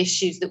some of the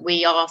issues that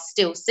we are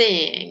still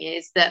seeing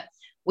is that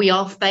we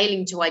are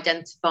failing to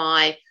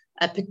identify,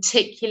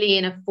 particularly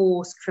in a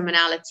forced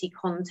criminality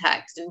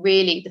context. And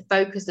really the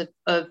focus of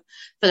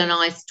Phil and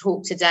I's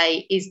talk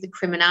today is the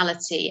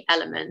criminality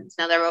element.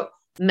 Now, there are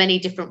many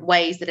different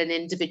ways that an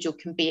individual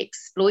can be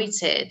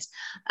exploited,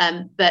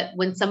 but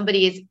when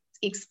somebody is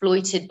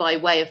exploited by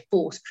way of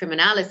forced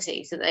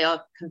criminality, so they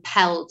are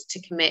compelled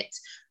to commit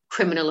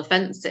criminal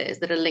offences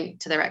that are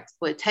linked to their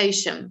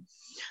exploitation,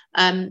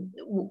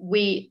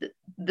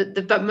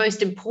 the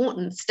most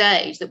important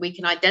stage that we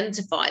can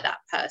identify that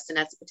person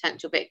as a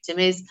potential victim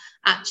is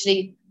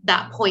actually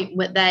that point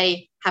where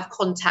they have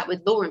contact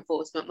with law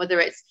enforcement,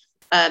 whether it's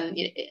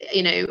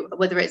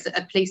whether it's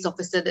a police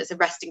officer that's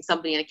arresting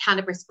somebody in a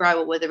cannabis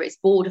grow, or whether it's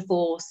border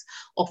force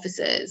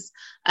officers.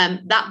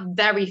 That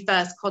very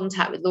first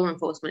contact with law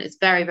enforcement is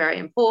very, very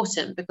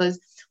important, because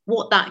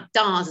what that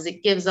does is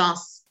it gives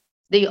us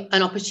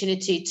an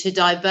opportunity to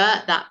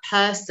divert that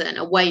person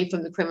away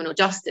from the criminal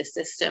justice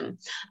system,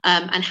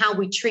 and how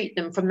we treat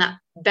them from that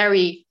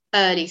very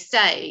early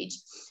stage.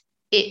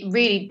 It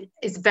really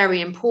is very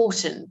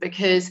important,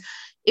 because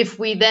if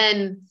we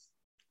then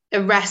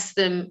arrest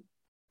them,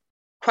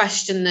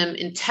 question them,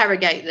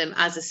 interrogate them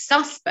as a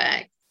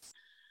suspect,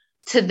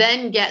 to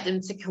then get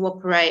them to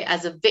cooperate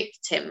as a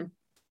victim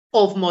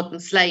of modern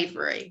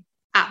slavery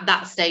at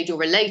that stage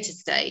or a later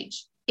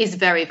stage is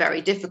very,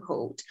 very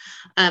difficult.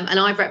 And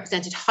I've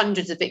represented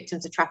hundreds of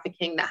victims of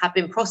trafficking that have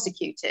been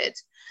prosecuted,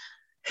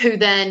 who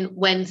then,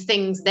 when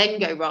things then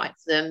go right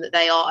for them, that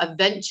they are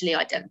eventually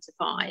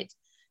identified,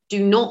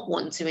 do not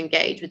want to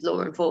engage with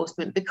law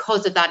enforcement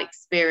because of that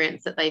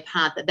experience that they've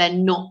had, that they're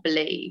not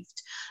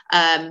believed,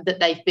 that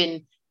they've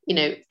been,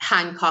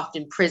 handcuffed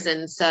in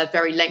prison, served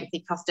very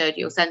lengthy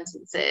custodial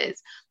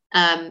sentences,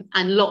 and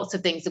lots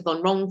of things have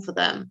gone wrong for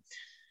them.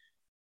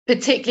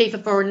 Particularly for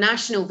foreign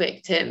national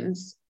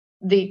victims,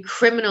 the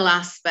criminal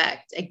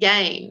aspect,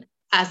 again,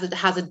 has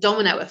a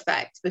domino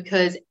effect,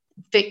 because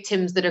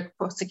victims that are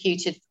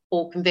prosecuted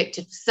or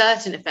convicted for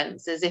certain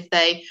offences, if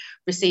they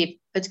receive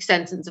a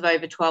sentence of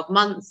over 12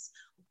 months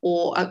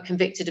or are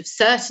convicted of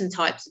certain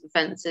types of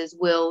offences,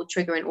 will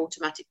trigger an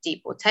automatic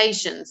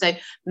deportation. So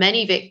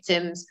many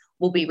victims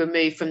will be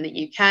removed from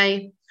the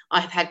UK.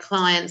 I've had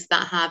clients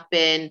that have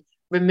been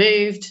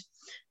removed,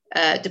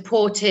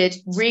 deported,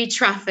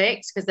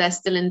 re-trafficked because they're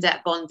still in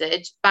debt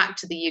bondage, back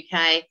to the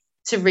UK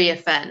to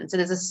re-offend. So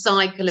there's a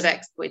cycle of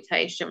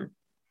exploitation.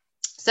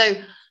 So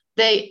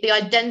the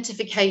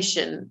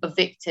identification of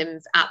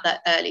victims at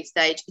that early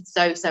stage is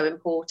so, so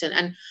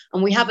important.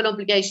 And we have an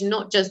obligation,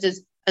 not just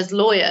as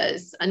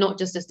lawyers and not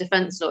just as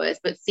defence lawyers,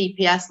 but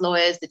CPS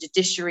lawyers, the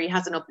judiciary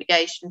has an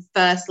obligation,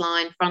 first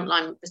line,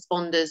 frontline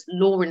responders,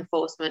 law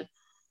enforcement,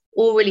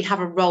 all really have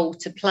a role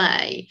to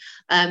play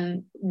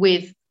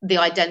with the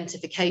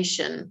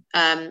identification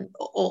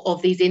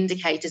of these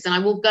indicators. And I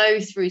will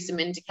go through some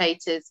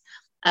indicators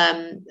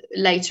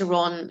later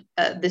on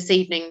this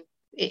evening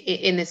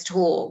in this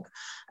talk,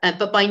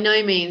 but by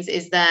no means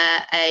is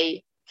there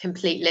a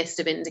complete list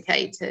of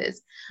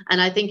indicators. And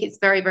I think it's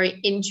very, very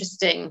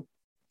interesting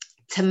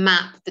to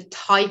map the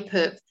type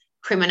of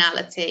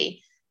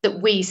criminality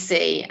that we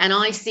see. And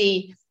I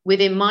see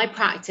within my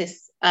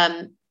practice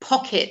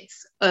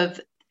pockets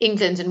of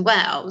England and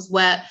Wales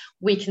where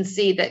we can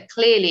see that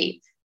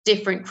clearly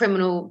different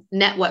criminal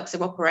networks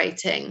are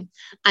operating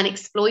and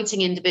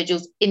exploiting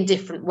individuals in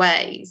different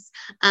ways.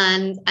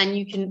 And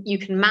you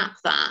can map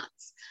that.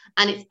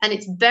 And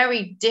it's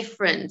very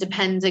different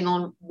depending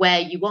on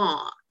where you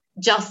are,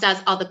 just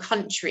as other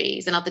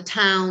countries and other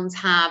towns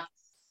have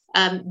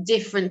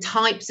different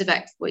types of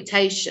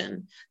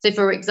exploitation. So,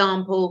 for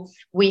example,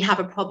 we have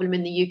a problem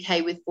in the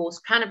UK with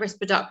forced cannabis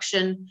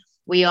production.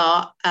 We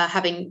are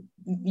having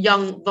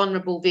young,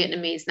 vulnerable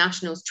Vietnamese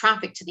nationals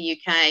trafficked to the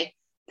UK,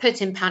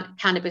 put in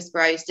cannabis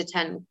grows to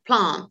tend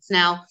plants.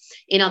 Now,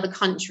 in other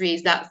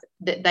countries, that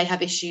they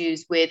have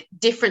issues with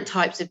different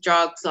types of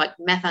drugs like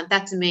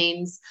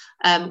methamphetamines,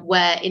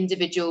 where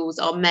individuals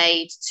are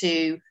made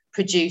to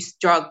produce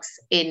drugs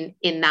in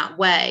that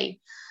way.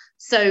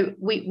 So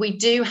we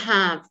do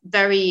have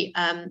very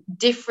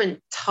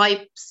different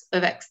types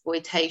of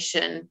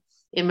exploitation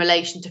in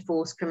relation to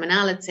forced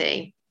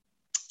criminality.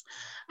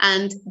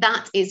 And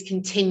that is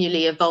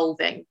continually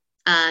evolving.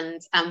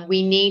 And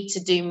we need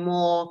to do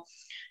more,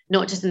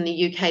 not just in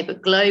the UK,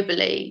 but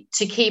globally,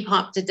 to keep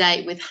up to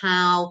date with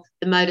how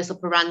the modus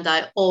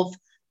operandi of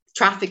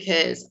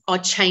traffickers are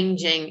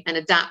changing and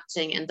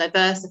adapting and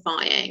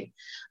diversifying.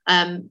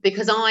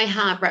 Because I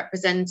have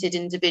represented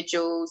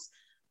individuals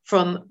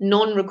from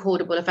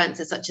non-recordable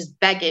offences such as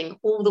begging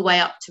all the way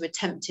up to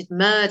attempted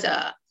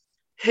murder,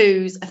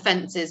 whose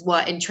offences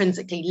were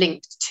intrinsically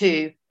linked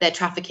to their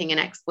trafficking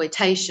and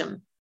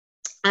exploitation.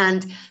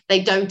 And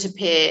they don't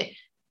appear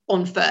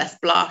on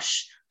first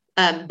blush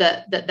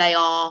that they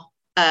are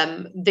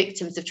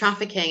victims of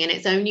trafficking. And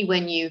it's only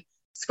when you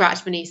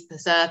scratch beneath the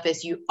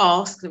surface, you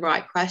ask the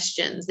right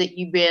questions, that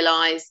you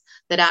realise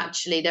that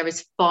actually there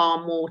is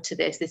far more to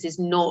this. This is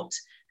not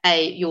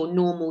your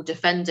normal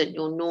defendant,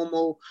 your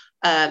normal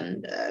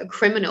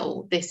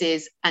criminal. This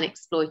is an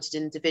exploited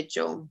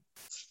individual.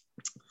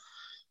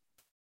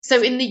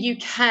 So in the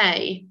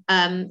UK,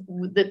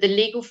 the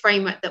legal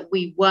framework that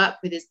we work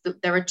with is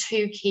that there are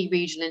two key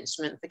regional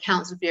instruments, the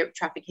Council of Europe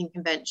Trafficking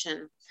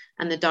Convention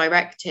and the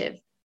Directive.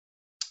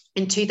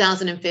 In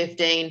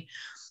 2015,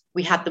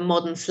 we had the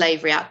Modern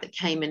Slavery Act that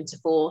came into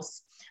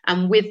force.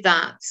 And with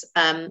that,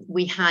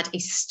 we had a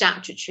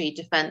statutory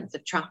defence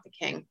of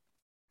trafficking.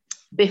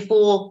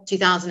 Before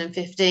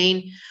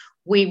 2015,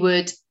 we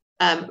would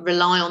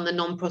rely on the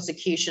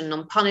non-prosecution,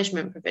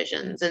 non-punishment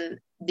provisions. And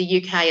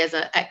the UK as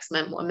a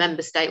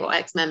member state or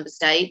ex-member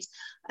state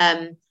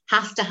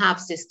has to have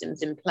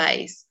systems in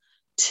place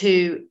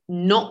to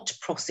not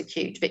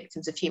prosecute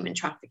victims of human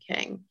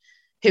trafficking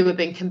who have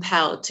been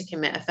compelled to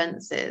commit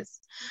offences.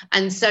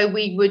 And so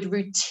we would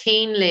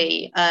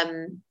routinely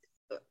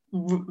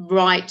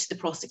write the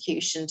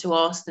prosecution to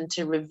ask them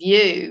to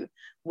review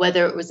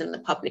whether it was in the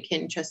public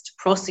interest to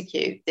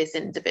prosecute this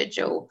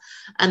individual.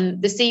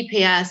 And the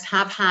CPS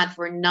have had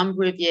for a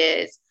number of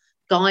years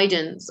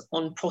guidance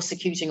on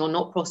prosecuting or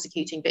not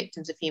prosecuting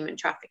victims of human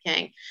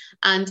trafficking.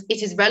 And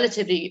it is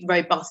relatively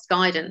robust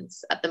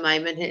guidance at the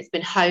moment. It's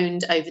been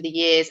honed over the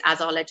years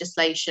as our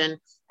legislation,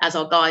 as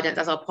our guidance,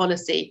 as our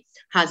policy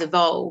has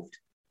evolved.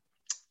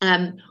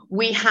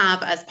 We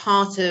have, as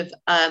part of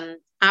our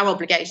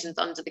obligations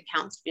under the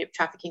Council of Europe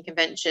Trafficking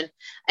Convention,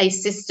 a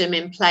system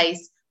in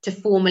place to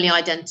formally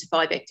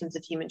identify victims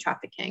of human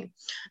trafficking.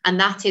 And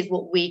that is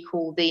what we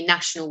call the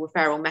National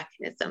Referral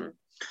Mechanism.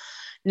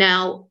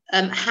 Now,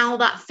 how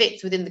that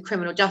fits within the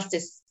criminal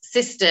justice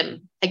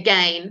system,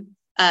 again,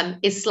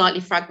 is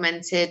slightly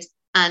fragmented,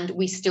 and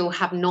we still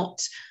have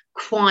not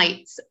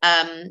quite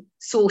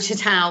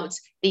sorted out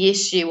the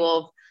issue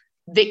of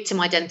victim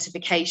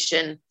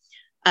identification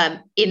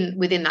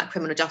within that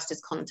criminal justice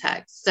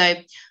context. So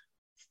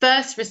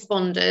first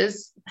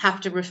responders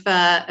have to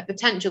refer a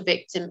potential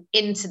victim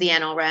into the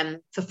NRM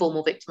for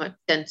formal victim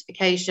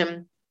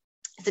identification.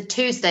 It's a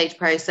two-stage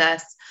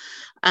process.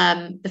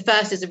 The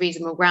first is a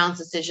reasonable grounds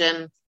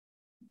decision,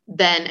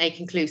 then a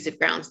conclusive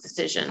grounds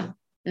decision.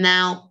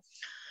 Now,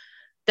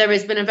 there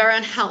has been a very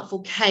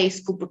unhelpful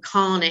case called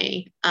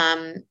Bracani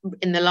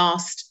in the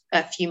last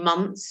few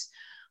months,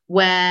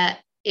 where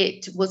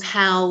it was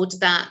held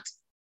that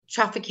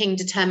trafficking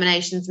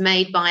determinations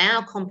made by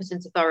our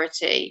competent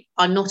authority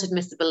are not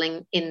admissible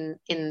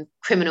in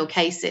criminal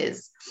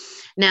cases.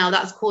 Now,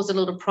 that's caused a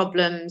lot of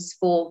problems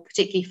for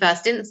particularly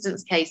first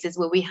instance cases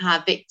where we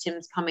have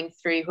victims coming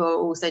through who are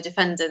also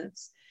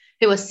defendants,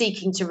 who are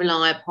seeking to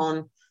rely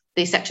upon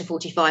the Section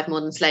 45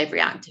 Modern Slavery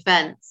Act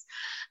defence.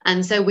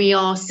 And so we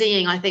are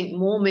seeing, I think,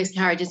 more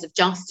miscarriages of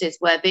justice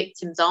where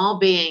victims are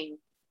being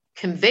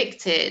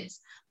convicted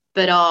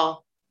but are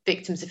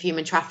victims of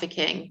human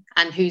trafficking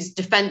and whose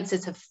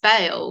defences have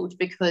failed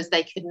because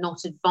they could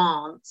not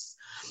advance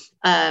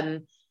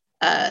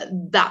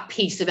that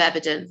piece of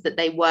evidence that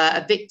they were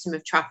a victim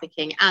of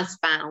trafficking as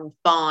found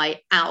by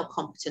our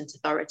competent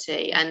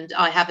authority. And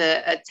I have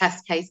a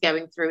test case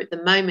going through at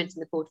the moment in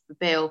the Court of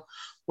Appeal,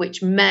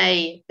 which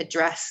may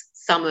address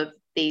some of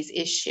these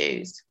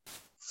issues.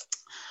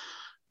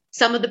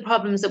 Some of the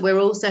problems that we're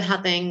also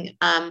having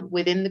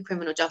within the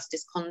criminal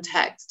justice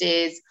context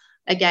is,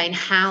 again,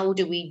 how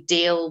do we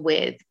deal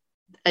with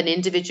an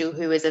individual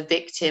who is a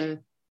victim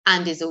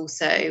and is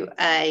also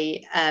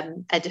a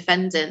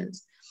defendant?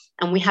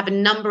 And we have a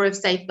number of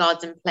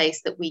safeguards in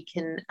place that we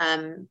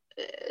can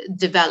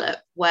develop,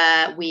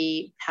 where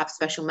we have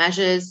special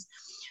measures.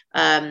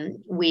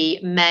 We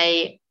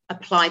may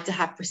apply to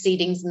have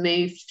proceedings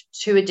moved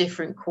to a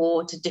different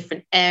court, a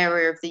different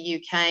area of the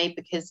UK,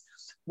 because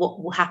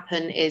what will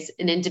happen is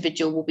an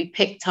individual will be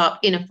picked up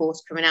in a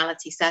forced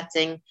criminality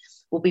setting,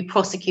 will be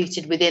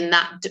prosecuted within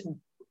that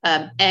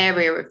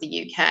area of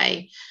the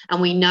UK,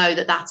 and we know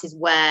that that is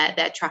where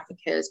their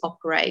traffickers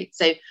operate.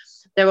 So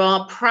there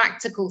are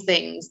practical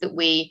things that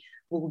we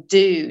will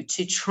do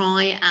to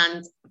try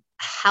and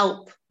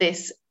help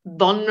this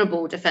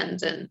vulnerable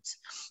defendant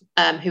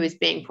who is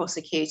being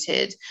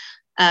prosecuted.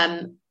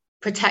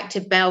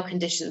 Protective bail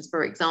conditions,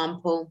 for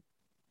example.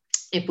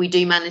 If we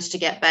do manage to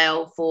get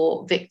bail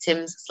for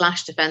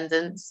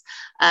victims/defendants,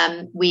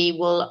 we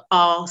will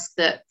ask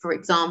that, for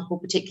example,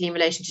 particularly in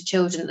relation to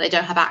children, that they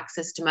don't have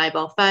access to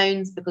mobile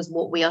phones, because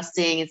what we are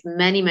seeing is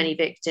many, many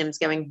victims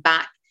going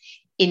back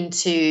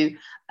into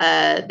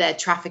their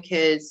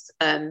traffickers'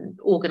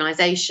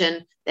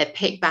 organisation. They're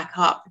picked back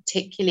up,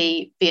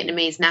 particularly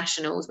Vietnamese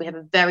nationals. We have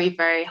a very,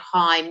 very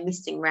high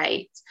missing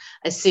rate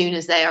as soon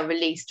as they are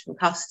released from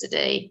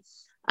custody.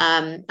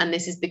 And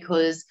this is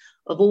because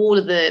of all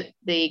of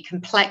the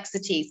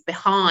complexities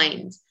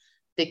behind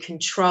the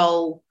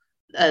control,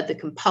 the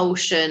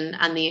compulsion,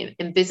 and the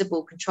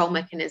invisible control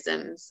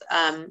mechanisms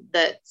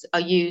that are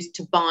used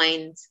to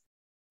bind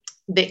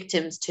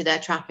victims to their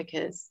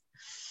traffickers.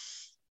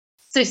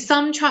 So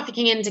some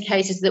trafficking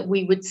indicators that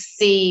we would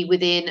see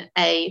within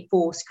a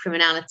forced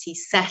criminality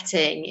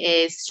setting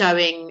is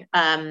showing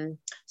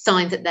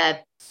signs that their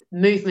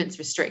movement's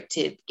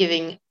restricted,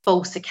 giving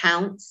false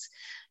accounts,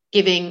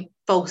 giving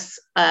false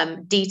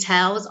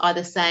details,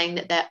 either saying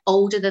that they're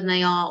older than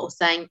they are or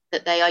saying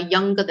that they are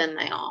younger than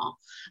they are,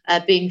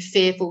 being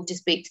fearful to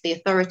speak to the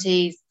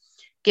authorities,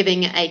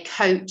 giving a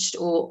coached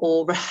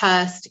or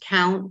rehearsed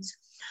account.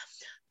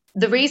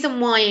 The reason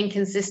why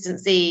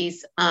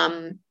inconsistencies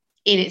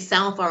in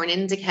itself are an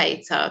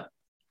indicator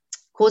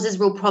causes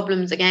real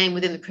problems, again,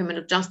 within the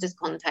criminal justice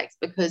context,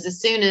 because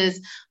as soon as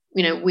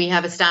we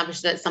have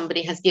established that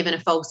somebody has given a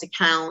false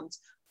account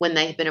when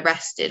they have been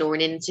arrested, or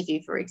an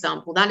interview, for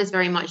example, that is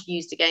very much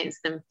used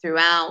against them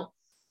throughout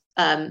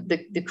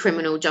the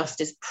criminal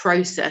justice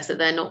process, that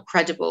they're not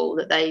credible,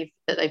 that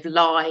they've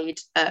lied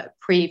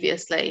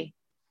previously.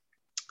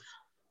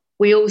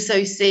 We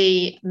also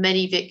see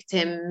many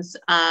victims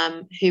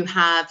who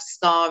have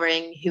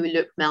scarring, who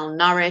look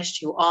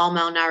malnourished, who are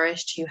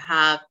malnourished, who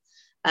have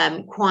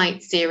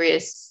quite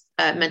serious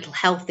mental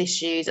health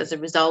issues as a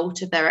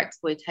result of their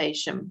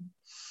exploitation.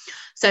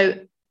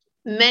 So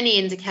many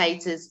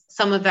indicators,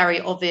 some are very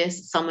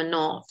obvious, some are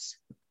not.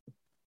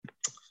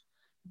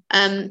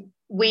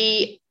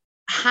 We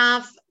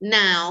have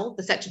now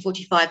the Section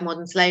 45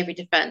 modern slavery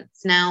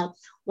defence. Now,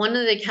 one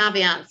of the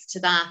caveats to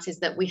that is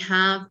that we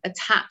have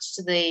attached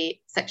to the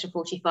Section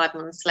 45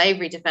 modern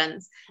slavery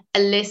defence a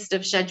list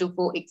of Schedule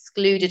 4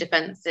 excluded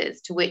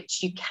offences to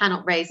which you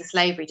cannot raise a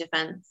slavery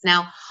defence.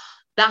 Now,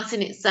 that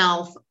in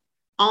itself,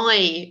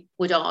 I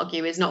would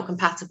argue, is not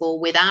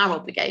compatible with our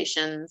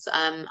obligations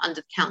under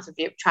the Council of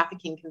Europe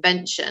Trafficking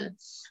Convention.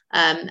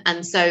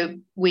 And so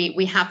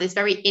we have this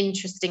very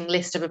interesting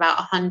list of about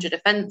 100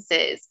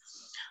 offences,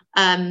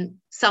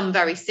 some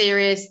very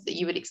serious that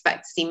you would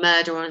expect to see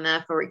murder on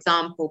there, for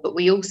example. But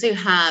we also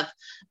have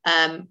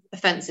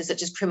offences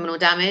such as criminal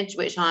damage,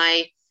 which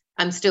I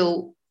am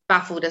still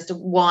baffled as to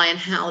why and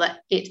how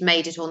that it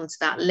made it onto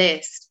that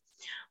list.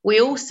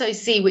 We also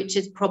see, which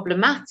is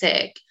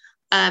problematic,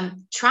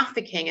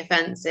 trafficking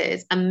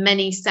offences and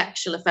many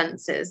sexual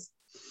offences.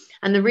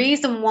 And the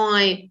reason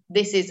why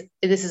this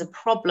is a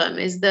problem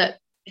is that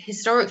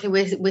historically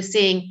we're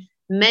seeing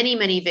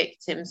many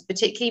victims,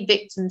 particularly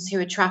victims who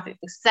are trafficked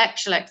for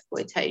sexual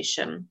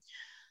exploitation.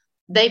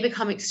 They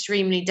become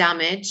extremely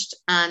damaged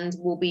and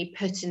will be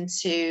put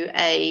into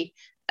a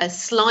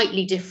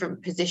slightly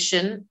different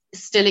position,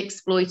 still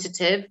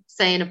exploitative,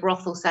 say in a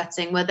brothel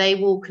setting, where they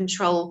will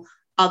control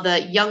other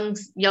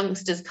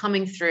youngsters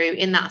coming through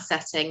in that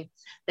setting.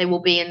 They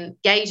will be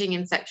engaging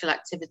in sexual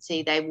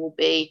activity. They will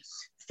be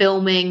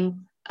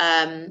filming.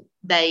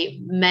 They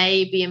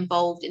may be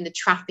involved in the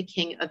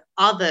trafficking of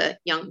other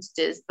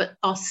youngsters, but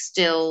are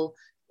still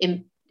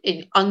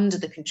under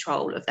the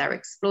control of their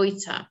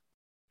exploiter.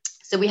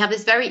 So we have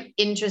this very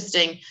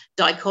interesting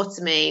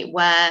dichotomy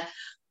where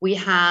we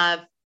have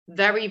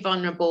very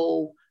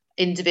vulnerable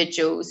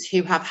individuals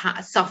who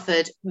have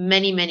suffered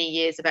many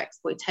years of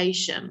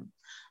exploitation.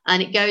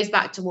 And it goes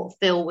back to what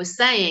Phil was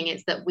saying,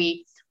 is that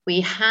we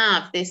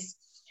have this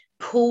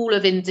pool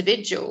of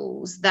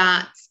individuals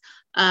that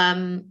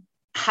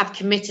have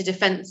committed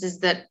offences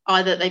that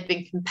either they've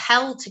been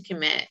compelled to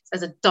commit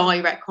as a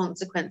direct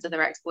consequence of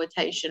their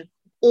exploitation,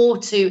 or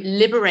to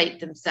liberate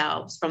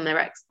themselves from their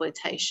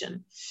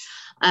exploitation.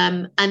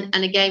 And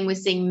again, we're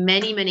seeing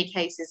many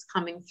cases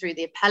coming through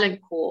the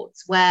appellant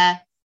courts where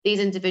these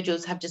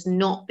individuals have just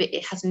not been,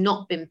 it has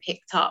not been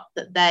picked up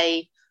that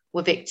they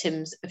were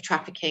victims of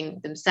trafficking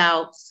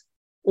themselves,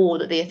 or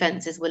that the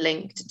offences were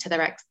linked to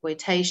their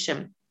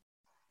exploitation.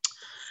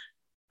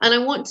 And I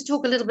want to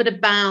talk a little bit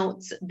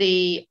about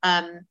the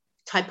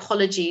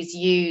typologies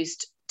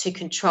used to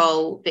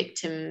control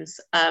victims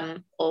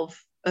of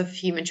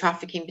human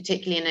trafficking,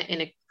 particularly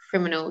in a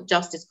criminal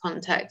justice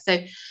context. So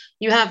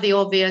you have the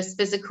obvious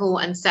physical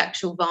and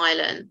sexual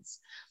violence.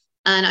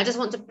 And I just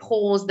want to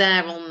pause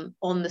there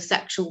on the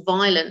sexual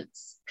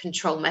violence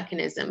control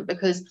mechanism,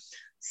 because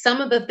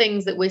some of the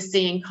things that we're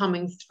seeing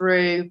coming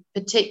through,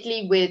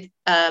 particularly with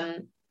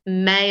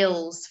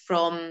males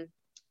from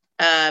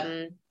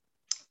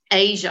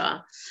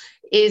Asia,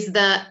 is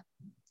that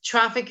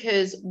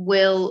traffickers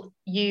will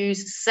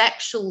use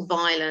sexual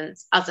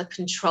violence as a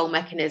control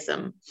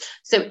mechanism.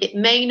 So it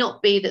may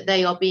not be that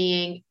they are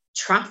being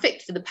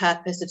trafficked for the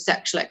purpose of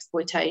sexual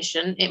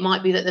exploitation. It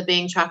might be that they're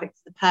being trafficked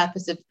for the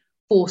purpose of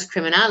forced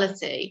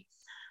criminality.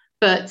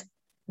 But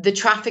the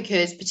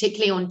traffickers,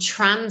 particularly on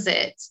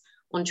transit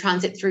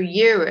through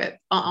Europe,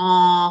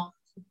 are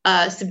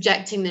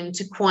subjecting them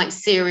to quite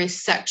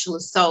serious sexual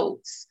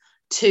assaults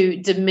to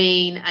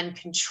demean and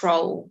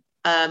control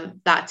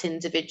that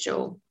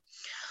individual.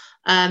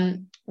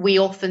 We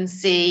often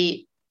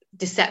see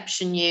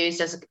deception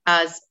used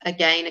as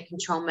again a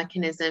control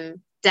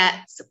mechanism.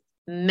 Debts,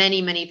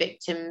 many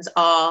victims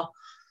are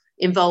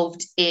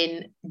involved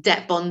in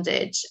debt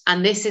bondage,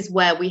 and this is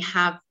where we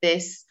have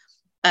this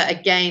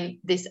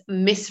this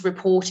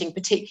misreporting,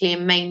 particularly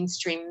in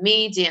mainstream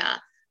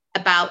media,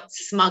 about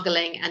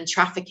smuggling and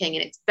trafficking.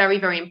 And it's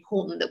very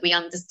important that we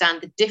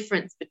understand the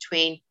difference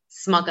between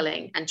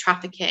smuggling and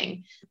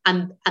trafficking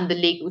and the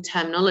legal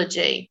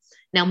terminology.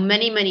 Now,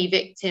 many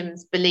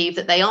victims believe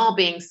that they are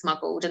being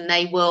smuggled, and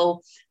they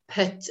will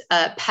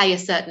pay a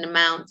certain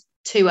amount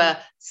to a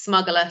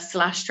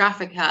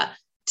smuggler/trafficker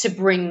to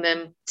bring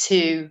them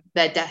to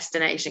their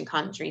destination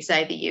country,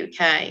 say the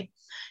UK.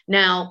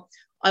 Now,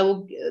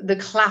 the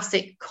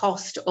classic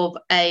cost of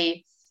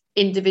a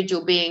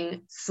individual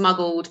being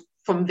smuggled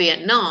from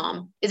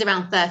Vietnam is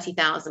around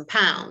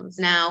 £30,000.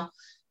 Now,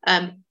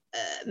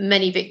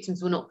 many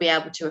victims will not be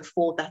able to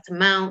afford that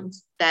amount.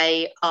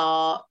 They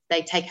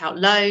take out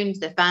loans,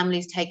 their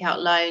families take out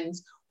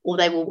loans, or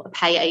they will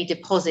pay a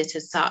deposit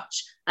as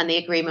such. And the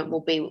agreement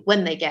will be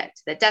when they get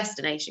to their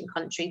destination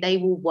country, they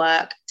will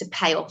work to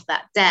pay off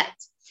that debt.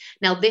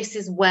 Now, this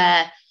is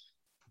where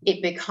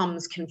it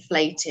becomes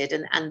conflated,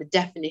 and the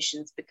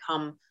definitions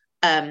become,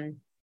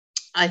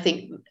 I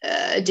think,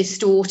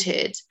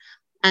 distorted.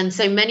 And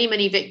so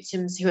many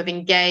victims who have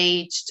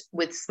engaged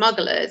with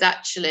smugglers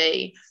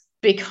actually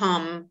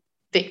become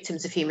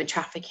victims of human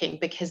trafficking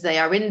because they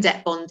are in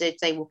debt bondage.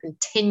 They will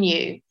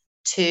continue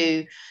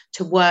to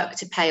work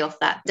to pay off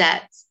that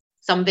debt.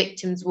 Some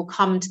victims will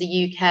come to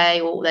the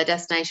UK or their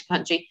destination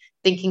country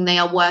thinking they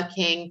are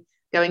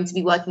going to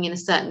be working in a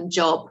certain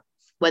job,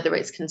 whether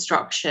it's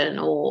construction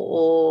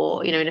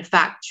or in a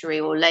factory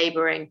or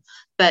labouring,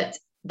 but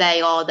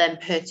they are then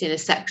put in a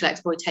sexual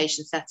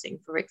exploitation setting,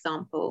 for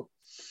example.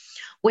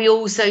 We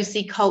also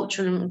see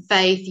culture and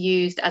faith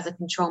used as a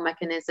control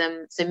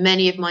mechanism. So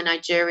many of my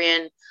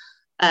Nigerian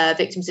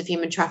victims of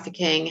human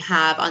trafficking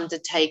have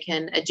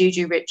undertaken a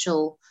juju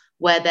ritual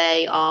where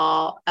they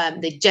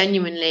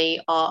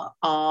genuinely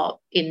are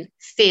in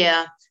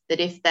fear that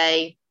if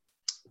they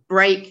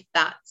break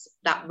that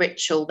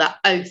ritual, that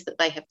oath that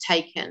they have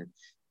taken,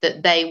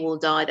 that they will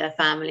die, their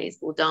families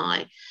will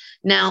die.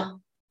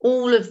 Now,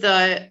 all of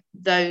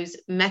those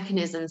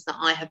mechanisms that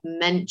I have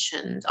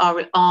mentioned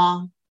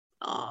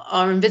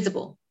are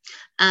invisible.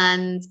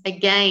 And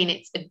again,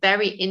 it's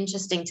very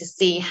interesting to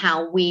see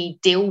how we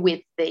deal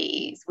with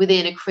these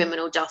within a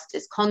criminal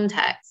justice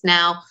context.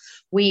 Now,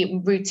 we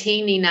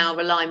routinely now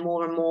rely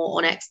more and more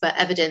on expert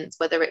evidence,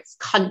 whether it's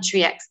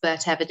country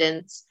expert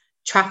evidence,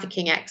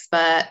 trafficking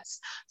experts,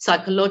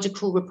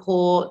 psychological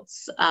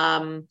reports,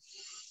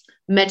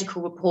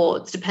 medical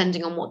reports,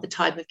 depending on what the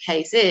type of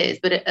case is.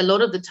 But a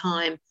lot of the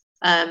time,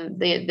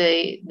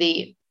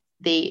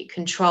 the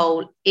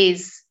control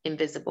is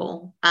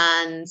invisible,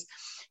 and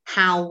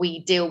how we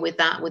deal with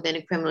that within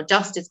a criminal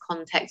justice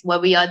context,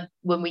 when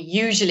we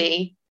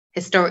usually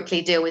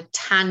historically deal with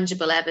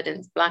tangible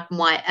evidence, black and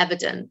white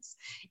evidence,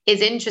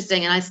 is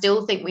interesting. And I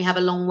still think we have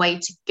a long way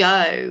to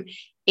go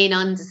in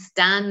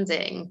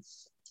understanding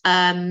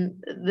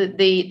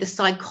the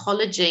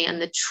psychology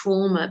and the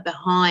trauma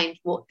behind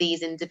what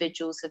these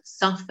individuals have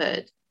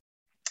suffered.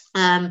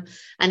 And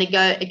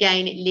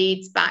again, it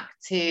leads back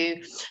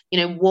to,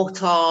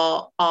 what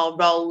are our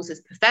roles as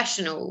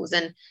professionals,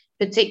 and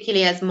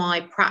particularly as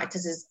my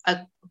practice is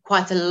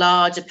quite a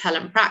large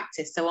appellant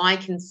practice. So I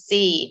can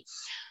see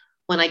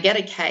when I get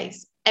a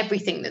case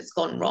everything that's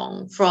gone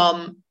wrong,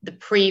 from the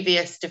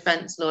previous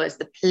defence lawyers,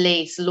 the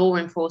police, law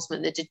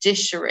enforcement, the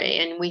judiciary,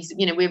 and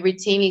we're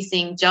routinely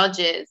seeing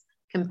judges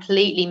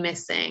completely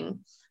missing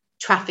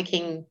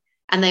trafficking,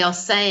 and they are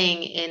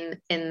saying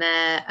in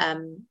their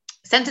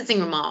sentencing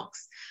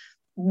remarks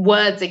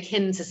words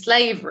akin to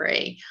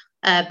slavery,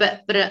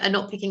 but are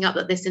not picking up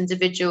that this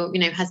individual,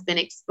 has been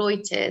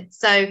exploited.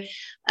 So,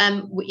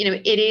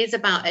 it is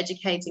about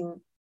educating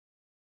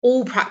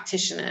all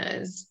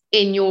practitioners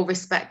in your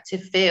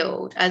respective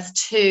field as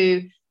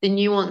to the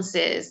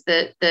nuances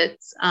that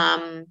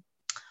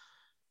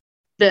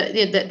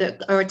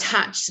are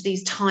attached to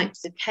these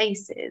types of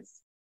cases.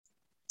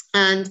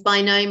 And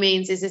by no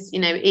means is this,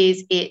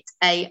 is it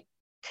a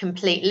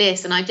complete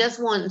list. And I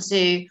just want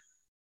to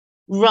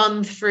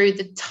run through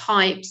the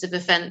types of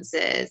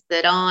offences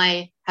that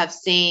I have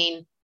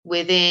seen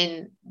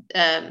within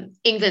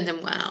England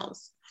and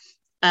Wales,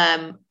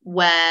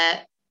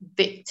 where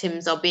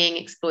victims are being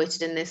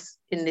exploited in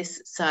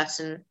this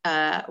certain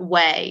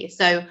way.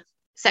 So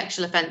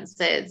sexual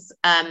offences,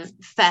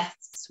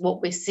 thefts,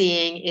 what we're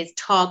seeing is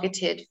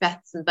targeted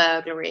thefts and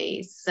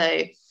burglaries.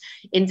 So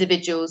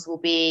individuals will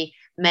be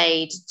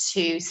made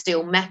to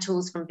steal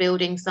metals from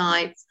building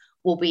sites,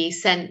 will be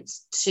sent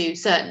to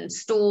certain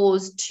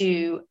stores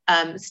to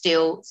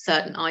steal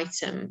certain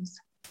items.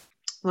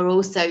 We're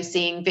also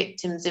seeing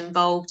victims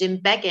involved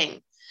in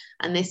begging,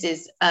 and this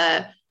is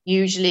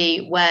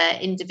usually where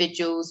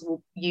individuals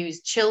will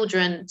use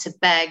children to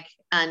beg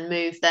and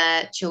move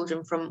their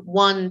children from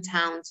one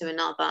town to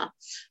another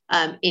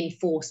in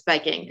forced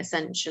begging,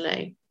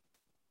 essentially.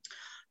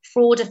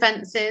 Fraud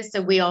offences,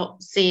 so we are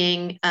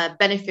seeing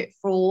benefit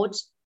fraud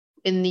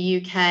in the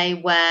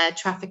UK, where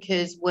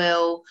traffickers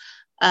will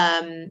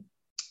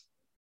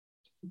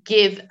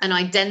give an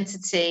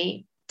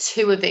identity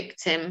to a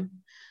victim,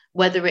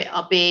 whether it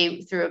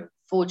be through a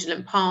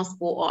fraudulent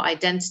passport or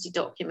identity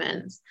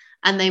documents,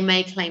 and they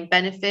may claim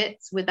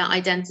benefits with that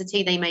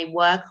identity. They may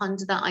work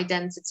under that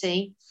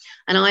identity.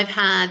 And I've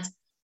had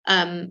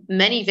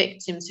many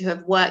victims who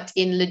have worked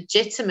in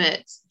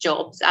legitimate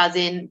jobs, as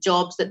in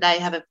jobs that they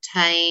have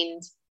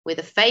obtained with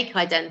a fake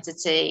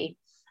identity,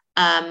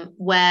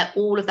 where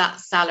all of that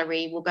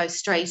salary will go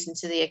straight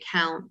into the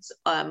account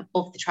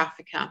of the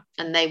trafficker,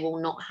 and they will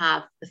not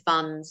have the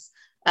funds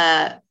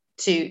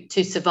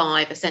to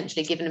survive,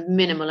 essentially given a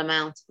minimal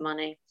amount of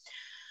money.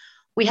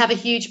 We have a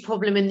huge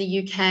problem in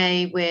the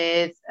UK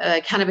with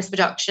cannabis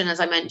production,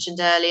 as I mentioned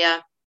earlier,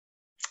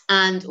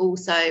 and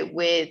also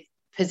with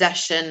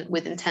possession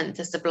with intent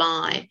to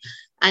supply.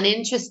 And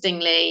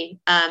interestingly,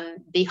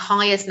 the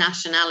highest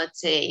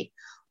nationality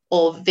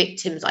of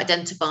victims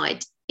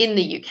identified in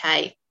the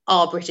UK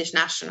are British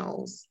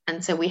nationals.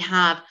 And so we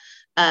have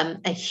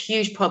a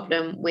huge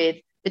problem with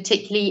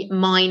particularly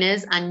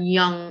minors and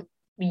young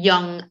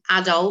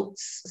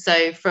adults.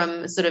 So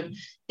from sort of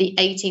the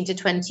 18 to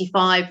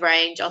 25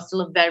 range are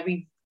still a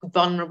very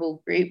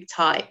vulnerable group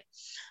type.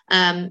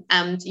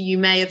 And you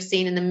may have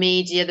seen in the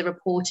media the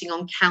reporting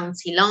on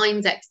county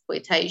lines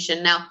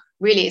exploitation. Now,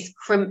 really, it's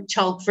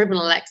child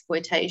criminal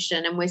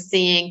exploitation, and we're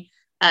seeing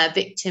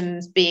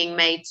victims being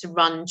made to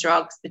run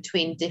drugs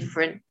between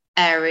different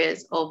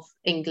areas of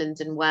England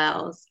and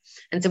Wales.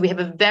 And so we have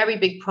a very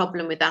big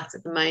problem with that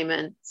at the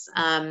moment.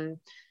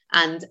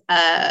 And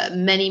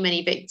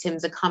many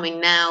victims are coming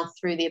now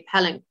through the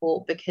appellant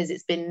court because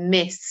it's been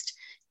missed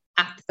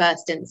at the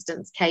first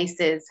instance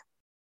cases.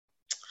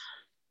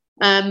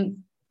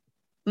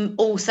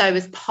 Also,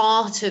 as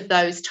part of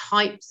those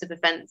types of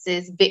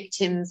offences,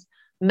 victims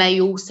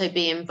may also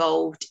be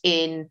involved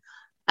in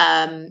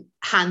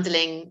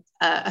handling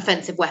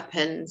offensive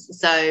weapons,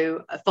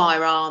 so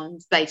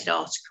firearms, bladed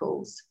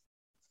articles.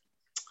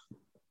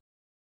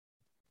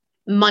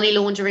 Money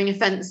laundering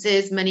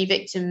offences, many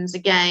victims,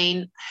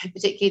 again,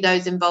 particularly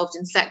those involved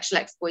in sexual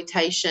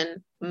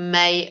exploitation,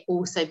 may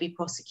also be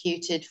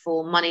prosecuted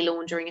for money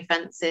laundering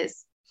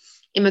offences.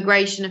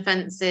 Immigration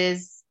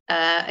offences,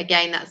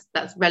 again,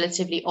 that's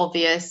relatively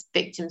obvious.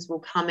 Victims will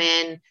come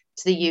in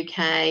to the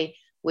UK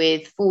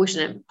with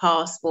fraudulent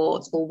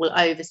passports or will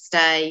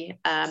overstay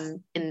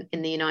in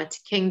the United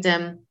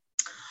Kingdom.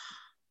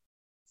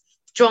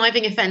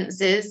 Driving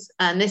offences,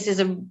 and this is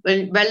a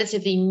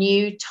relatively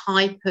new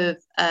type of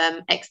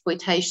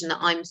exploitation that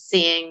I'm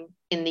seeing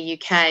in the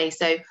UK.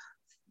 So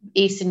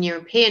Eastern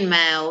European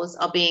males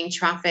are being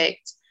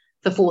trafficked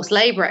for forced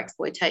labour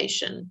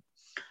exploitation.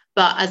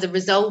 But as a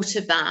result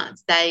of that,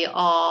 they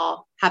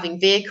are having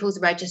vehicles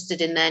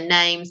registered in their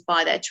names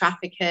by their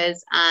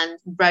traffickers, and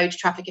road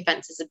traffic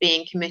offences are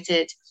being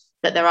committed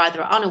that they're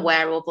either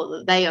unaware of or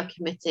that they are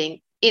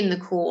committing in the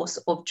course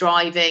of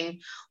driving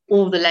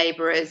all the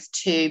labourers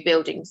to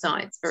building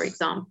sites, for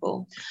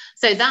example.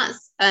 So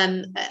that's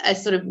a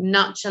sort of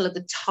nutshell of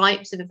the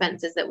types of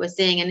offences that we're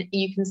seeing. And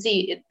you can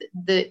see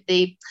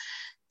the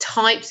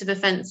types of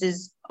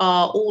offences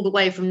are all the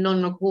way from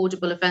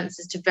non-recordable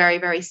offences to very,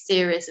 very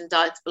serious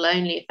indictable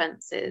only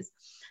offences.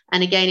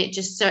 And again, it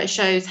just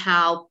shows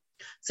how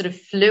sort of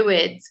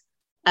fluid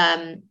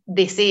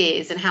this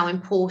is, and how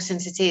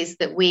important it is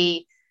that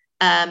we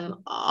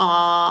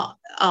are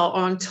are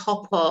on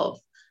top of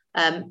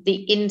the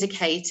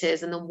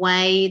indicators and the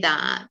way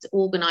that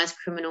organised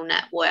criminal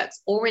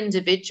networks or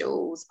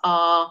individuals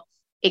are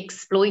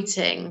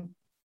exploiting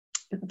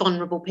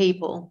vulnerable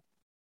people.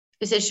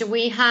 So should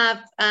we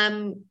have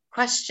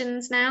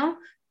questions now?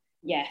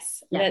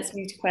 Yes, let's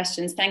move to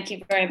questions. Thank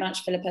you very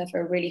much, Philippa,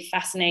 for a really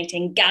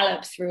fascinating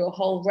gallop through a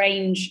whole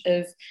range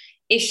of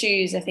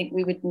issues. I think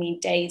we would need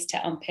days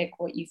to unpick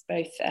what you've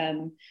both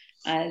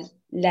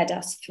led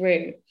us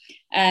through.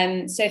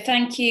 So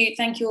thank you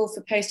all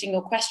for posting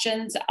your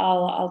questions.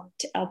 I'll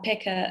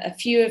pick a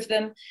few of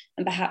them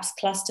and perhaps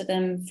cluster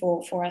them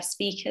for our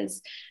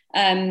speakers.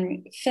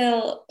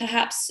 Phil,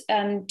 perhaps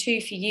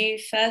two for you.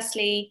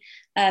 Firstly,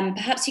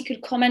 perhaps you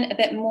could comment a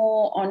bit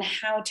more on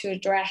how to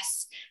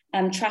address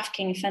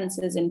trafficking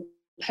offences in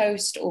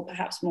post, or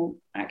perhaps more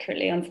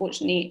accurately,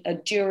 unfortunately, a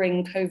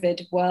during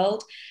COVID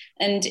world,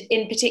 and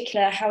in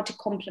particular, how to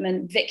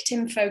complement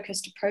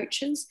victim-focused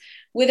approaches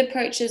with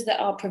approaches that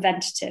are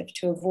preventative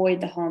to avoid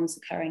the harms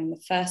occurring in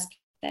the first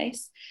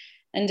place.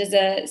 And as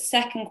a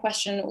second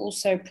question,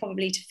 also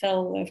probably to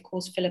Phil, of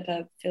course,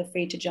 Philippa, feel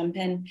free to jump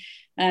in,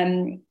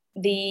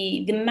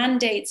 the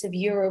mandates of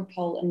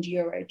Europol and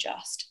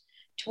Eurojust,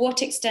 to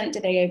what extent do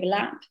they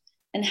overlap?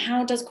 And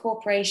how does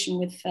cooperation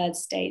with third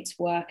states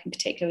work, in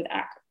particular with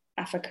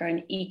Africa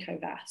and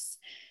ECOWAS?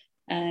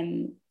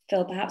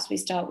 Phil, perhaps we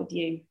start with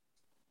you.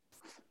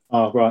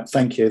 Oh, right,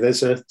 thank you.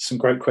 There's some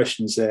great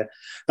questions there.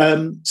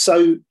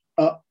 So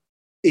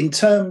in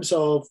terms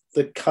of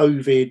the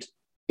COVID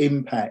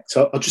impact,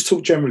 I'll just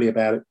talk generally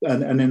about it,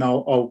 and then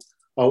I'll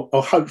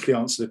hopefully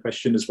answer the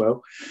question as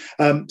well.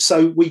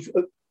 So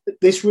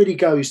this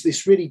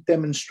really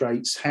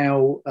demonstrates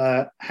how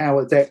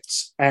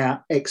adept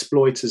our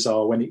exploiters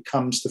are when it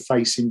comes to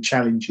facing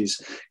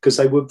challenges, because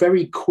they were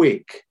very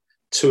quick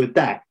to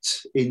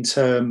adapt in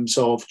terms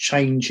of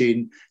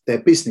changing their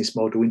business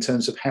model in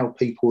terms of how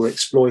people were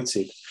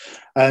exploited.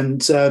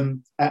 And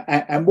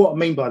what I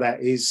mean by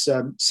that is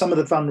some of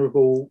the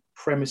vulnerable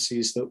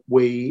premises that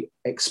we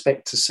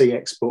expect to see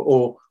exploit,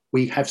 or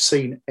we have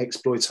seen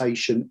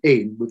exploitation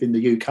within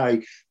the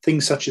UK,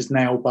 things such as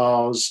nail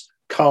bars,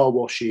 car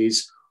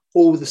washes,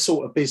 all the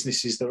sort of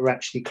businesses that were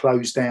actually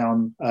closed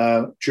down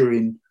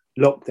during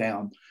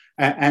lockdown.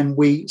 And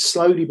we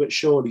slowly but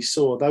surely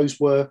saw those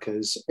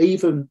workers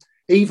either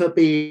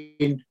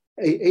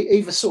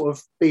sort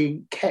of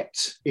being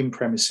kept in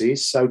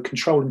premises, so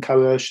control and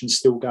coercion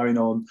still going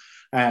on,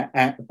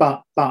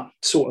 but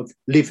sort of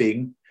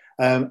living.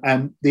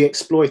 And the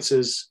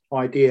exploiters'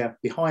 idea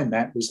behind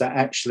that was that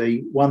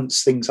actually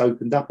once things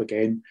opened up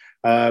again,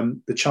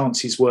 the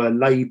chances were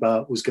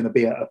labour was going to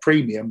be at a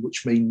premium,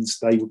 which means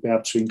they would be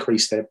able to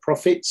increase their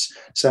profits.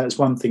 So that's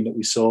one thing that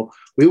we saw.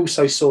 We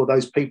also saw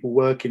those people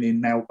working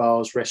in nail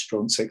bars,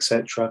 restaurants,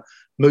 etc.,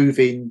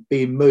 being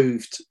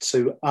moved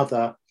to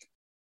other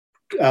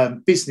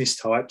business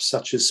types,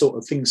 such as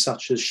things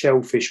such as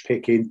shellfish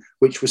picking,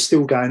 which was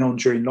still going on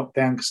during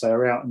lockdown because they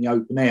were out in the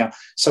open air.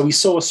 So we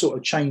saw sort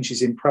of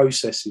changes in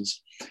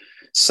processes.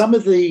 Some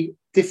of the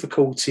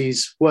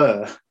difficulties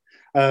were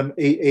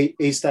it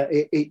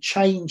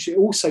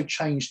also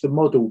changed the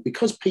model,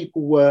 because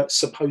people were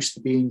supposed to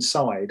be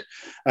inside,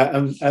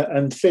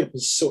 and Philip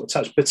has sort of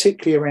touched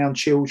particularly around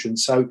children.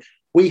 So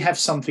we have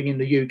something in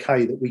the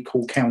UK that we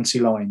call county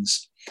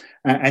lines,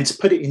 and to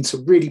put it into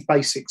really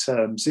basic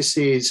terms, this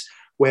is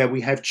where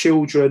we have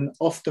children,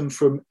 often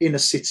from inner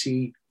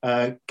city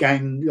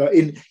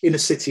inner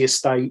city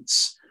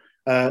estates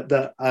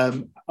that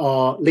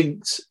are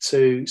linked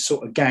to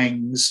sort of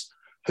gangs,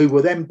 who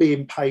were then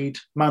being paid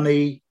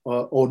money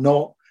or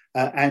not,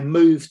 and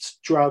moved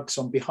drugs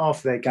on behalf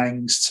of their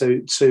gangs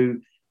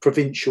to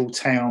provincial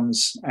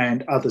towns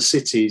and other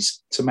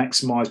cities to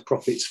maximise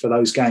profits for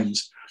those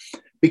gangs.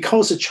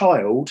 Because a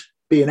child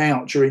being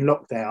out during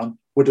lockdown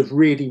would have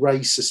really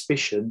raised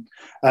suspicion,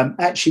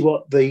 actually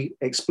what the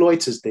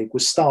exploiters did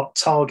was start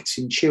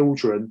targeting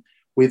children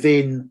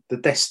within the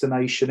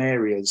destination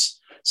areas.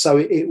 So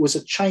it was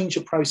a change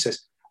of process.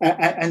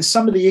 And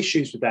some of the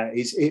issues with that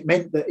is it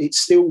meant that it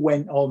still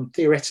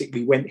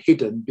theoretically went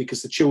hidden,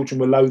 because the children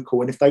were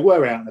local, and if they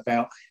were out and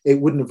about, it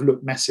wouldn't have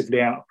looked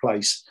massively out of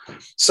place.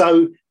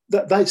 So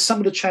that's some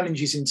of the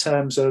challenges in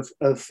terms of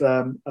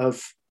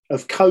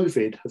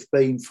COVID have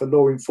been for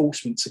law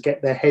enforcement to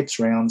get their heads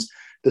around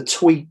the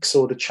tweaks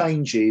or the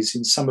changes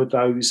in some of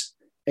those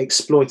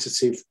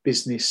exploitative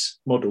business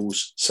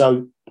models.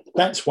 So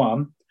that's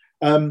one.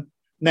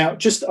 Now,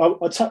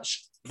 I'll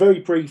touch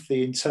very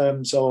briefly in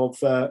terms of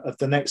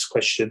the next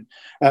question,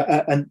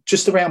 and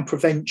just around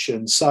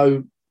prevention.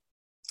 So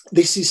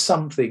this is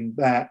something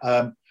that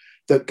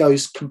that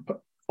goes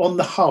on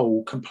the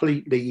whole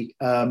completely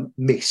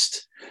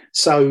missed.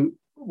 So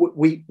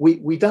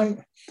we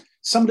don't.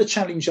 Some of the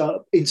challenge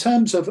are in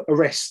terms of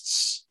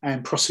arrests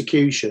and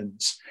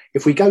prosecutions.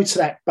 If we go to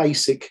that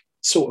basic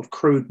sort of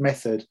crude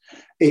method,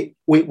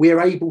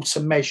 we're able to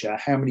measure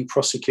how many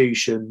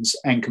prosecutions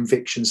and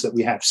convictions that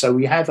we have. So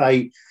we have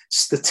a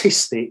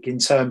statistic in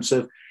terms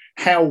of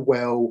how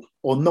well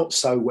or not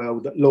so well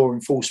that law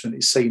enforcement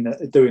is seen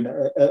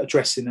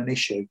addressing an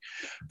issue.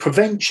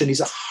 Prevention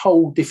is a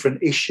whole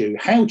different issue.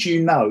 How do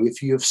you know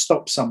if you have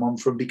stopped someone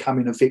from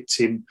becoming a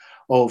victim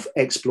of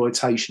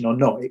exploitation or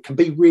not? It can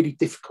be really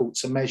difficult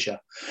to measure.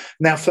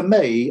 Now, for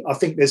me, I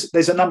think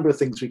there's a number of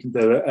things we can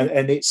do,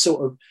 and it's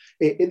sort of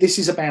this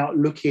is about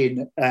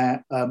looking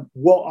at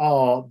what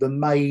are the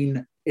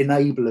main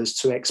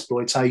enablers to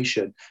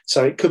exploitation.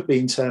 So it could be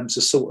in terms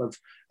of sort of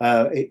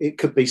it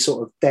could be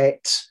sort of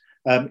debt,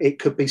 it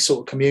could be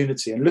sort of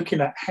community, and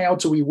looking at how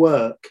do we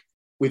work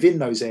within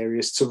those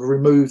areas to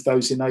remove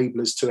those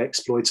enablers to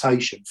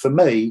exploitation. For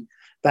me,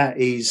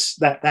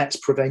 that's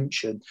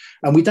prevention,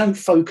 and we don't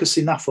focus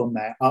enough on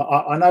that.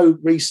 I know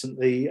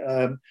recently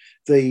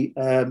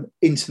the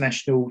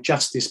International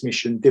Justice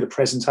Mission did a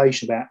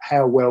presentation about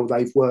how well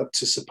they've worked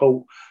to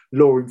support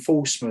law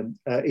enforcement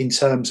in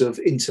terms of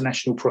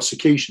international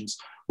prosecutions,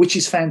 which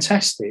is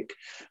fantastic.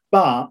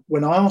 But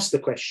when I asked the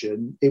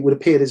question, it would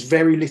appear there's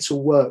very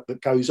little work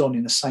that goes on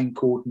in the same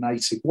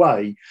coordinated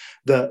way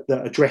that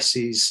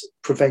addresses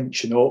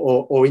prevention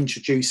or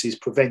introduces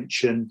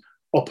prevention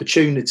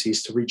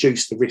opportunities to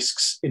reduce the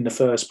risks in the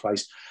first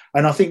place.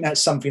 And I think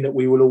that's something that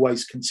we will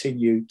always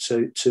continue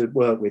to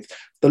work with.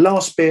 The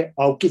last bit,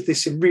 I'll give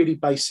this in really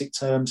basic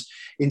terms.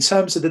 In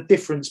terms of the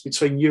difference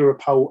between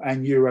Europol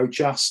and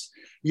Eurojust,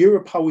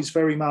 Europol is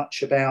very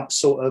much about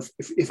sort of,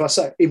 if I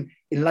say in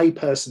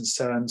layperson's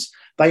terms,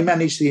 they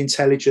manage the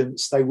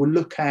intelligence, they will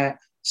look at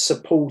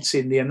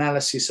supporting the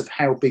analysis of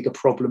how big a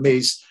problem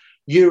is.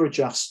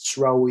 Eurojust's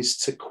role is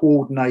to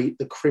coordinate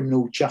the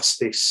criminal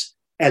justice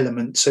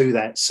element to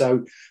that.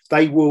 So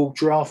they will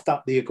draft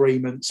up the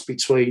agreements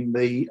between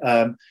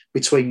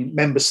between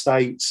member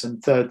states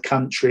and third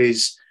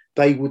countries.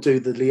 They will do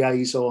the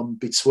liaison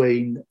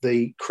between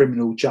the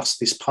criminal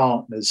justice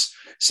partners.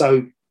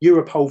 So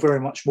Europol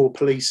very much more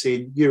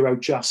policing,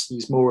 Eurojust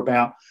is more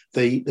about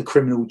the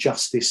criminal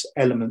justice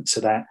element to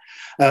that.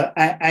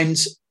 And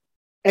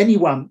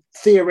anyone,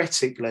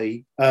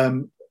 theoretically,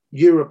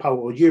 Europol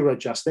or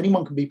Eurojust,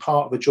 anyone can be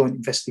part of a joint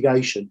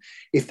investigation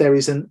if there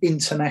is an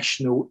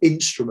international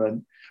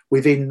instrument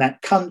within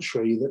that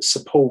country that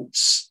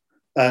supports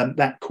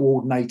that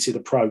coordinated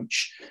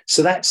approach.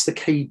 So that's the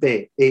key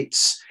bit.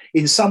 It's,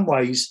 in some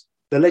ways,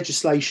 the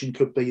legislation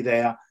could be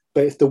there,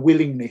 but if the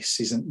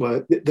willingness isn't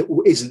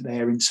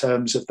there in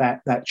terms of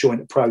that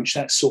joint approach,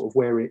 that's sort of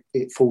where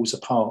it falls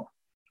apart.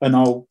 And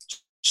I'll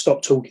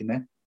stop talking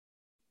there.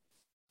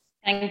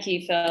 Thank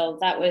you, Phil.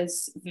 That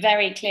was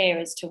very clear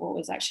as to what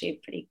was actually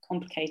a pretty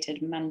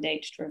complicated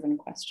mandate-driven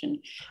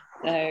question.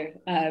 So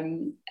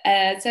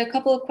a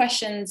couple of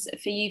questions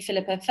for you,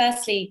 Philippa.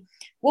 Firstly,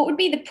 what would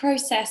be the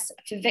process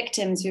for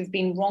victims who have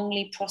been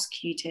wrongly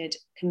prosecuted,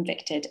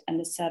 convicted,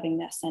 and are serving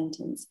their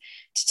sentence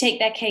to take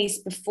their case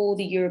before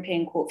the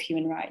European Court of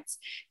Human Rights?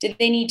 Do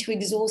they need to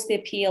exhaust the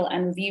appeal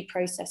and review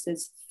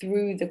processes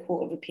through the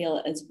Court of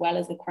Appeal as well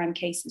as the Crime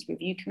Cases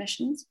Review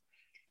Commissions?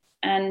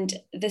 And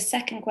the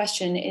second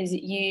question is,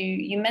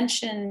 you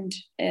mentioned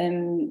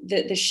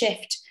the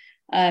shift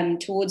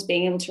towards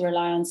being able to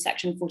rely on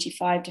Section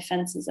 45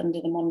 defences under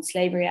the Modern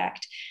Slavery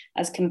Act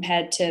as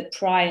compared to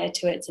prior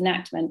to its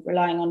enactment,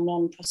 relying on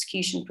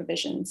non-prosecution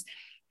provisions.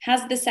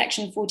 Has the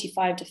Section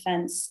 45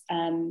 defence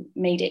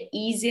made it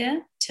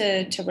easier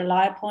to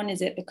rely upon?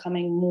 Is it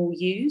becoming more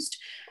used?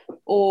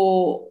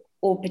 Or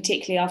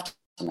particularly after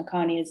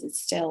Makani, is it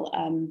still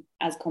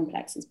as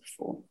complex as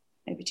before?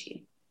 Over to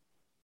you.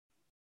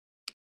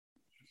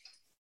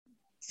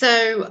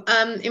 So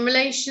in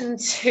relation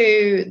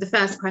to the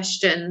first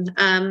question,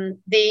 an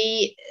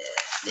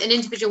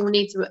individual will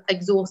need to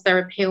exhaust their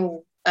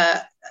appeal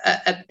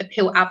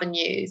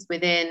avenues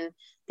within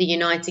the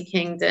United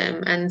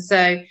Kingdom. And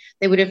so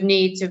they would have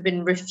need to have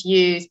been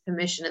refused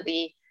permission at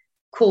the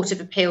Court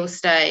of Appeal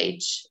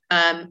stage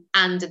and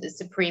at the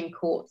Supreme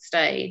Court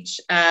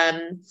stage.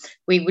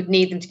 We would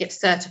need them to get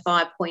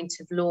certified point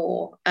of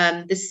law.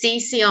 The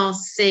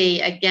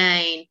CCRC,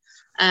 again,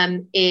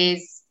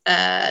 is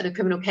the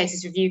Criminal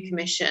Cases Review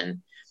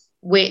Commission,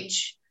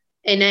 which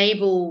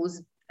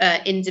enables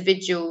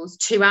individuals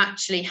to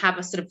actually have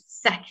a sort of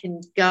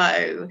second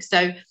go.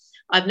 So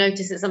I've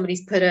noticed that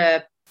somebody's put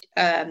a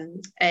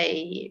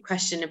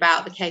question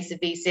about the case of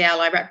VCL.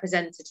 I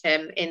represented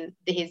him in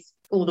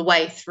all the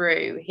way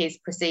through his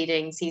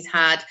proceedings. He's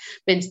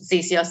been to the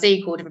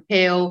CCRC, Court of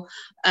Appeal,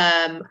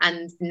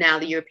 and now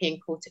the European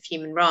Court of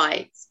Human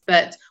Rights.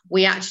 But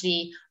we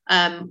actually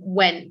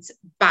went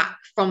back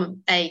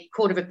from a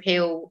Court of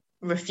Appeal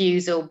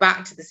refusal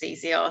back to the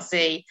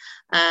CCRC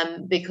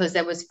because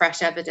there was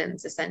fresh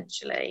evidence,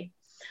 essentially.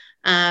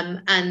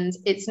 And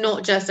it's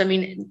not just,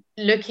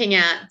 looking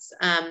at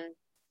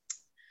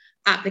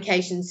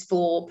applications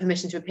for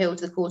permission to appeal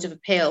to the Court of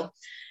Appeal,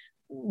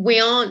 we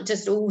aren't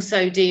just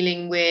also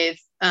dealing with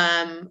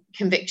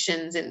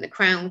convictions in the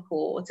Crown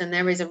Court, and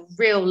there is a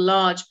real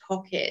large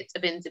pocket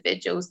of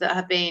individuals that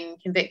have been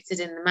convicted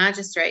in the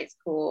Magistrates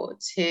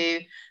Court who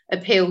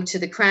appeal to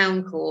the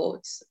Crown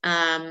Court.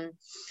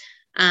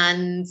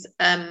 And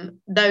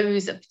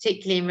those are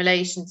particularly in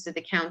relation to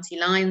the county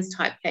lines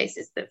type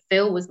cases that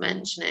Phil was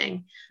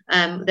mentioning.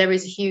 There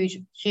is a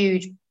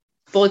huge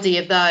body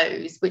of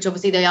those, which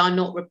obviously they are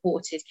not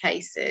reported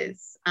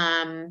cases.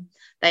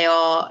 They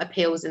are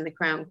appeals in the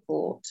Crown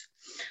Court.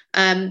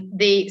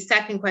 The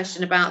second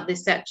question about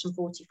this Section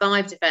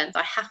 45 defence,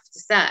 I have to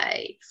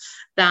say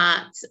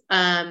that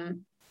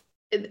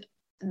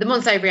the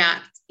Modern Slavery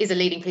Act is a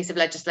leading piece of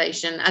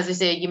legislation, as I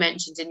say, you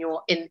mentioned in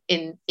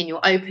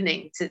your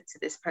opening to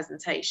this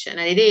presentation,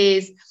 and it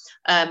is.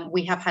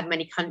 We have had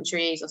many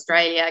countries,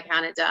 Australia,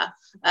 Canada,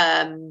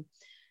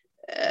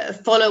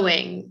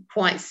 following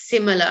quite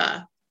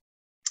similar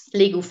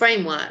legal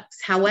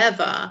frameworks.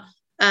 However,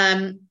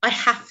 I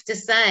have to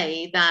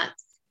say that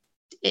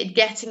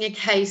getting a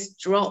case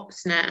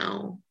dropped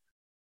now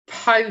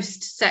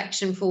post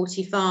Section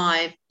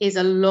 45 is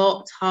a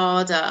lot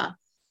harder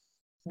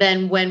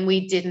than when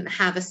we didn't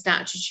have a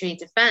statutory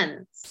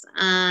defence,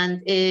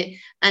 and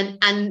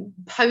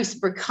post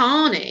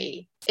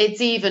Bracani it's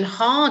even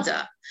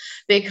harder,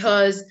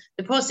 because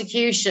the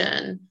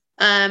prosecution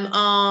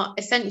are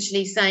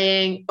essentially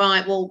saying,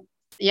 right, well,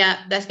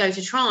 yeah, let's go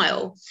to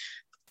trial.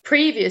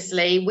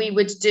 Previously, we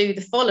would do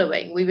the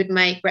following: we would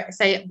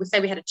say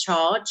we had a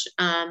charge,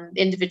 the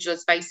individual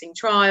is facing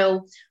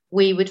trial.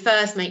 We would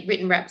first make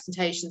written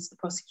representations to the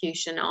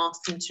prosecution,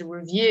 ask them to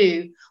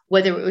review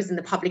whether it was in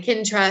the public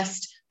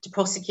interest to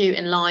prosecute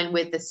in line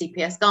with the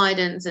CPS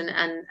guidance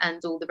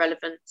and all the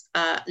relevant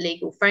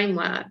legal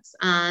frameworks.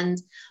 And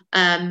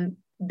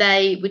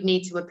they would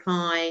need to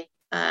apply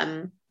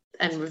and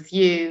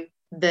review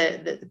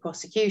the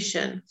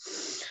prosecution.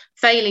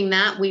 Failing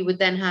that, we would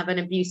then have an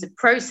abuse of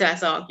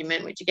process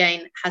argument, which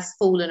again has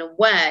fallen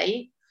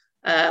away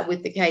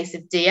with the case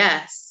of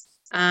DS.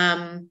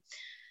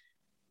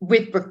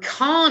 With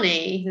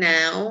Bracani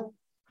now,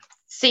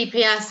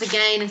 CPS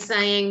again is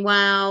saying,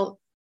 well,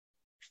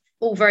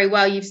 all very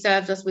well, you've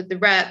served us with the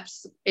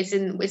reps. It's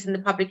in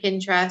the public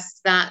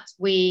interest that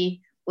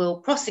we will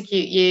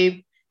prosecute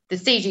you. The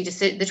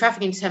CG, the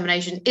trafficking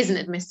determination isn't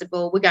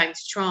admissible. We're going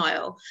to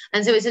trial.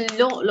 And so it's a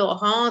lot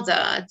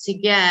harder to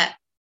get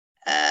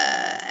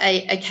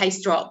a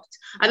case dropped.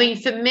 I mean,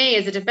 for me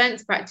as a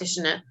defence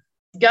practitioner,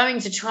 going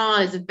to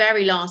trial is the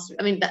very last.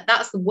 I mean,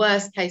 that's the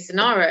worst case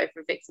scenario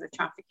for a victim of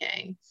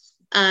trafficking.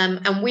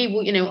 And we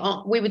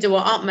will, we would do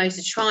our utmost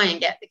to try and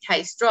get the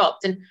case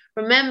dropped. And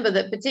remember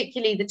that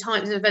particularly the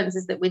types of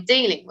offences that we're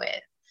dealing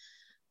with,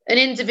 an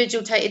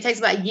individual it takes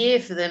about a year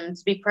for them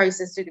to be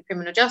processed through the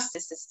criminal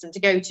justice system to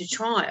go to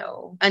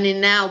trial. And in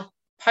now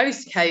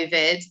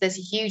post-COVID, there's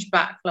a huge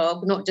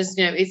backlog, not just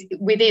it's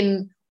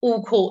within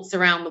all courts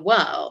around the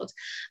world.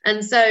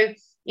 And so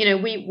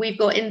we've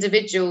got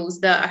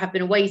individuals that have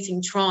been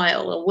awaiting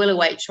trial or will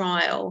await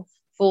trial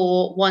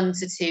for 1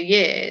 to 2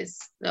 years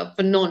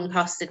for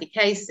non-custody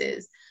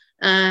cases.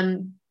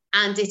 And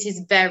it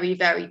is very,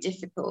 very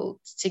difficult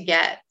to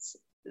get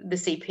the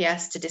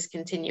CPS to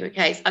discontinue a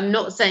case. I'm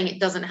not saying it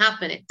doesn't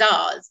happen, it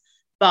does,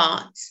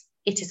 but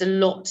it is a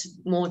lot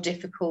more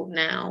difficult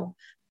now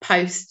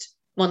post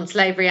Modern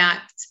Slavery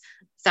Act,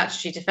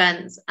 statutory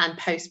defence, and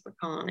post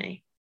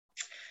Bracani.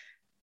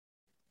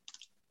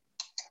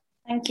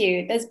 Thank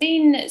you. There's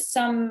been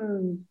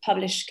some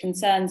published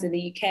concerns in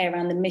the UK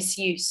around the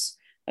misuse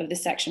of the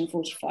Section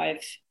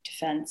 45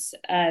 defence.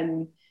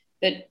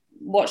 But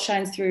what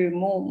shines through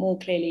more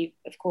clearly,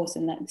 of course,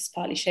 and that's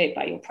partly shaped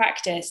by your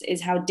practice,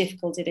 is how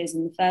difficult it is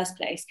in the first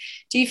place.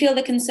 Do you feel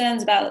the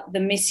concerns about the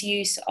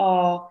misuse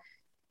are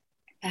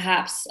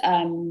perhaps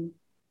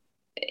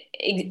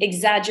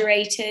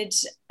exaggerated,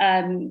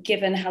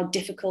 given how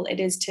difficult it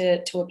is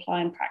to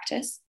apply in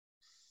practice?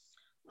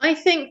 I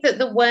think that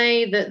the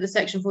way that the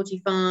Section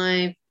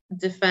 45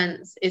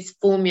 defence is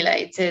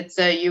formulated,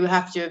 so you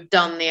have to have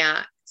done the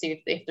act, so you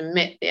have to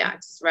admit the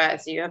act is rare,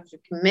 so you have to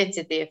have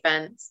committed the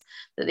offence,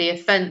 that the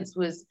offence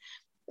was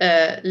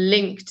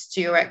linked to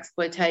your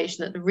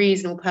exploitation, that the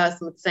reasonable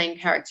person with the same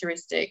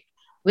characteristic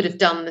would have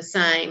done the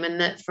same,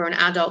 and that for an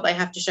adult they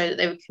have to show that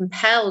they were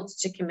compelled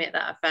to commit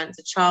that offence.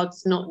 A child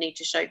does not need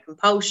to show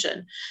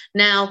compulsion.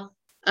 Now,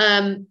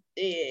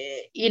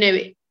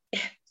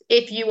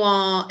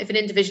 if an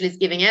individual is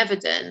giving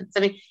evidence, I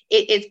mean,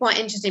 it's quite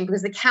interesting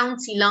because the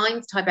county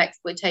lines type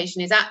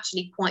exploitation is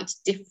actually quite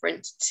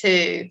different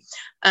to,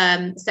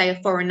 say,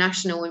 a foreign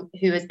national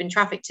who has been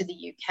trafficked to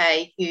the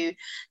UK, who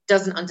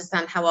doesn't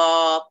understand how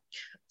our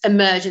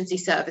emergency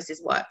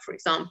services work, for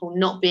example,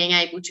 not being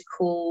able to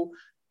call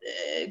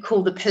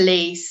the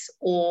police,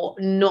 or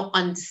not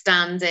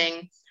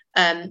understanding,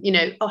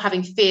 or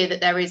having fear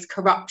that there is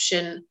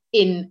corruption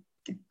in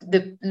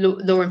the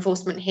law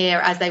enforcement here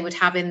as they would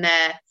have in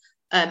their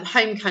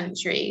home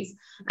countries.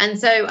 And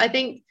so I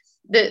think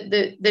that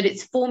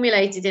it's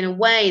formulated in a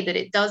way that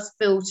it does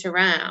filter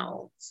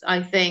out,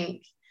 I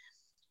think,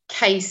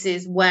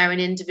 cases where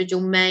an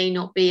individual may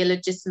not be a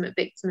legitimate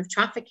victim of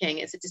trafficking.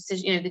 It's a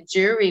decision, the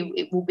jury,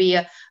 it will be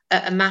a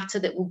matter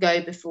that will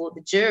go before the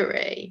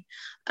jury.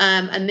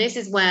 And this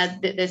is where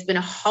there's been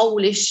a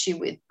whole issue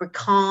with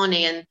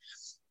Bracani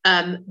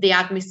the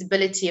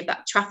admissibility of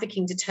that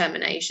trafficking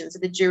determination. So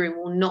the jury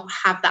will not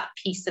have that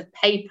piece of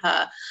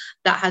paper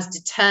that has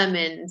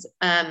determined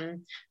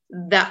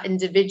that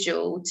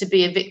individual to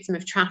be a victim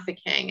of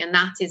trafficking, and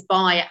that is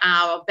by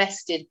our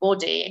vested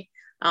body,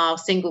 our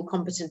single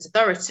competent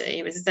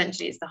authority, which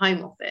essentially is the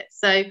Home Office.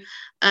 So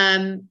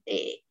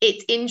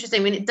it's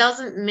interesting. I mean, it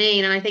doesn't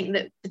mean, and I think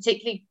that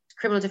particularly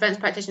criminal defence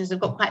practitioners have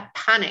got quite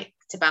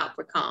panicked about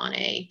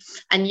Bracani.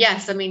 And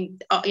yes, I mean,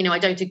 I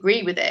don't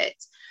agree with it,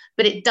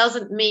 but it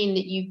doesn't mean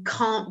that you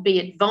can't be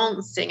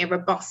advancing a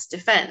robust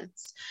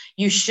defence.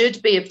 You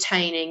should be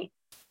obtaining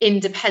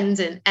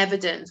independent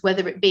evidence,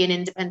 whether it be an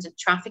independent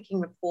trafficking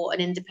report, an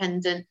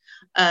independent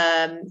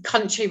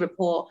country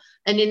report,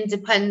 an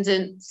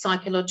independent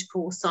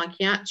psychological or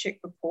psychiatric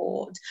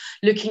report,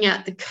 looking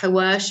at the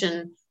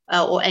coercion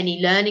or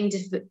any learning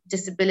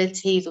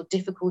disabilities or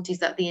difficulties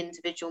that the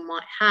individual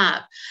might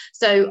have.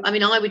 So, I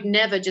mean, I would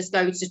never just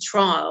go to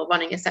trial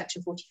running a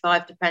Section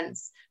 45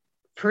 defence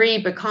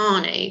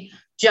pre-Bracani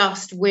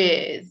just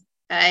with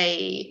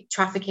a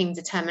trafficking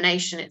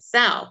determination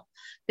itself,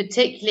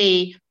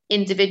 particularly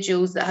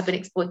individuals that have been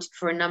exploited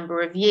for a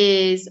number of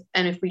years.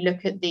 And if we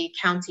look at the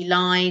county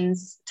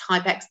lines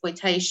type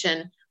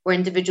exploitation, where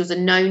individuals are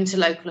known to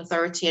local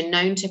authority and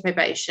known to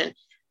probation,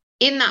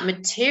 in that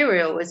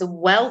material is a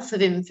wealth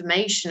of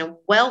information, a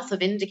wealth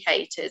of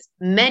indicators.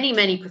 Many,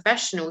 many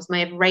professionals may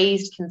have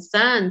raised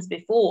concerns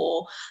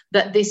before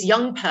that this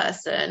young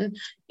person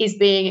is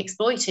being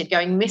exploited,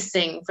 going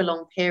missing for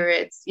long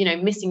periods,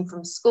 missing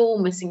from school,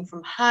 missing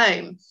from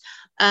home.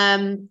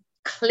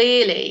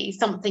 Clearly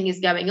something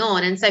is going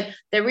on. And so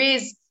there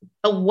is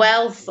a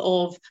wealth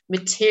of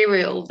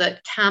material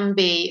that can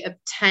be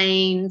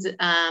obtained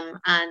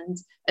and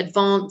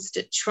advanced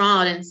at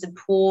trial in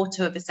support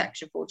of a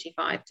Section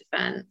 45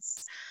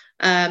 defence.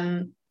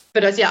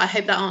 But I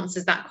hope that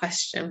answers that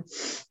question.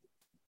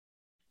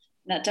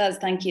 That does,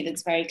 thank you,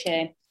 that's very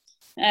clear.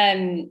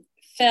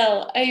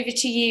 Phil, over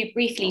to you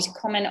briefly to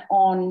comment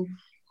on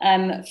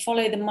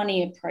follow the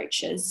money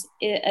approaches.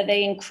 Are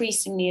they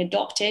increasingly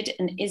adopted,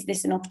 and is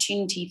this an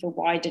opportunity for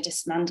wider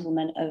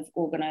dismantlement of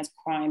organised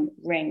crime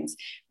rings?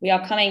 We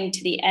are coming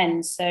to the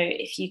end, so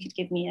if you could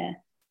give me a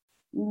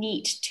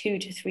neat 2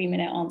 to 3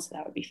 minute answer,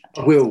 that would be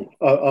fantastic.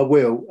 I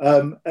will.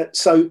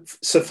 So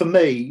for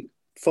me,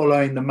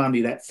 following the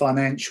money, that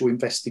financial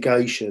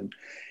investigation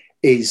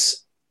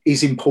is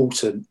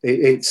important.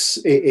 It's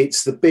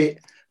the bit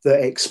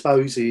that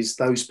exposes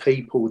those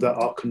people that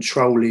are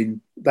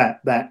controlling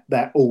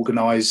that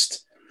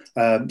organised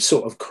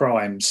sort of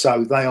crime.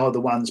 So they are the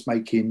ones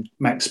making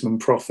maximum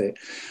profit.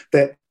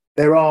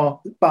 There are,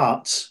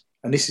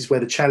 and this is where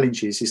the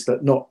challenge is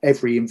that not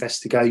every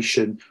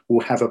investigation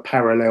will have a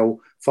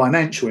parallel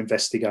financial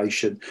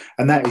investigation.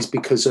 And that is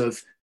because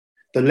of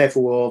the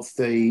level of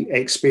the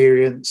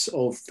experience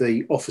of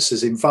the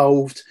officers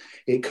involved.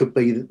 It could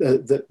be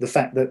the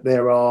fact that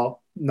there are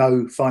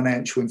no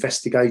financial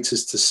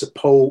investigators to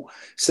support.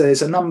 So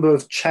there's a number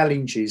of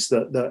challenges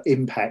that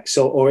impact.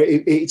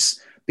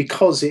 It's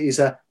because it is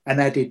an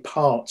added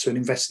part to an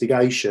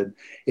investigation,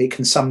 it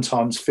can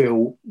sometimes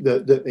feel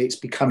that it's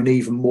becoming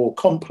even more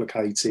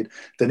complicated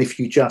than if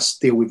you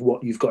just deal with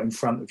what you've got in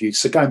front of you.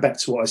 So going back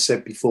to what I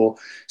said before,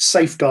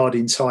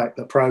 safeguarding type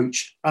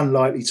approach,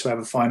 unlikely to have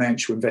a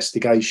financial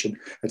investigation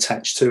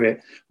attached to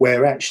it,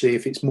 where actually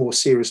if it's more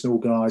serious and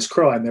organised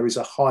crime, there is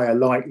a higher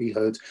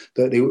likelihood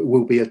that it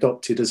will be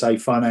adopted as a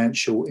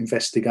financial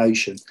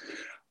investigation.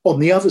 On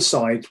the other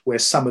side, where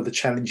some of the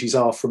challenges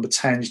are from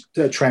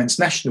a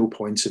transnational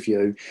point of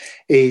view,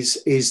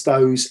 is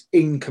those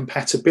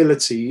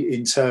incompatibility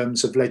in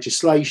terms of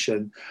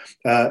legislation,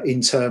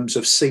 in terms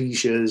of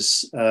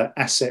seizures,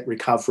 asset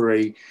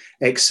recovery,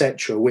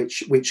 etc.,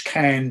 which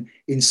can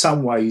in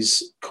some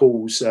ways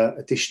cause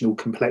additional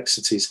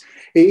complexities.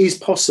 It is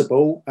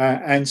possible,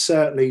 and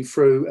certainly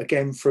through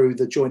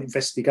the joint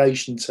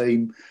investigation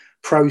team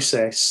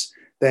process,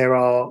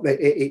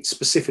 it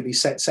specifically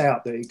sets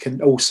out that it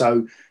can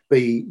also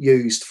be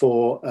used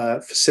for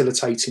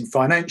facilitating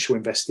financial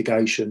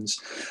investigations.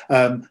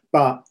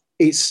 But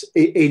it's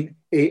in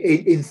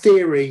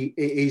theory,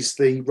 it is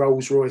the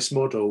Rolls-Royce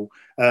model.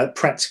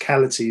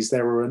 Practicalities,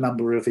 there are a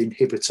number of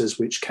inhibitors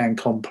which can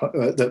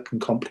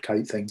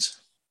complicate things.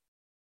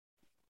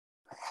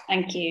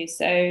 Thank you.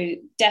 So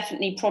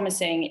definitely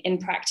promising, in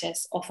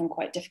practice often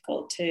quite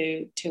difficult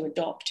to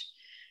adopt.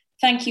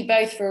 Thank you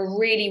both for a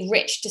really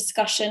rich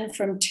discussion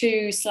from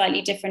two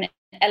slightly different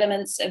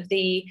elements of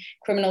the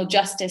criminal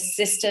justice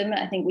system.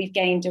 I think we've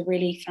gained a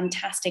really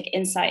fantastic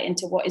insight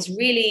into what is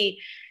really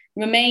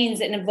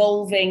remains an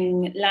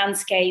evolving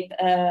landscape,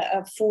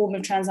 a form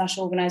of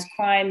transnational organised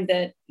crime,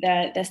 that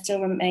there still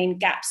remain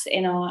gaps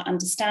in our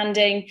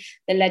understanding.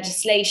 The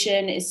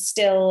legislation is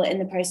still in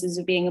the process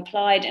of being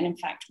applied and in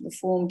fact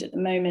reformed at the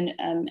moment,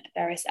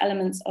 various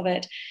elements of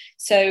it.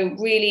 So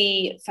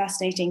really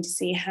fascinating to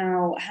see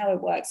how it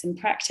works in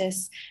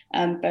practice,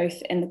 both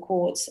in the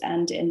courts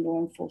and in law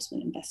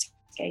enforcement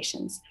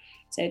investigations.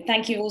 So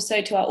thank you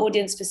also to our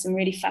audience for some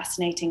really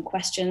fascinating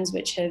questions,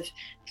 which have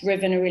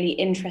driven a really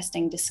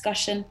interesting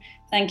discussion.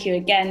 Thank you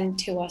again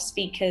to our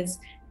speakers,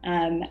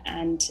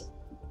 and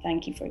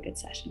thank you for a good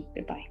session.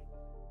 Goodbye.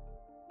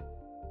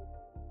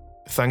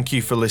 Thank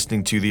you for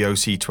listening to the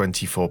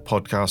OC24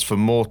 podcast. For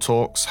more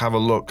talks, have a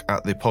look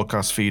at the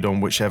podcast feed on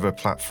whichever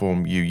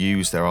platform you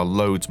use. There are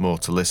loads more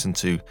to listen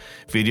to.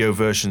 Video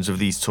versions of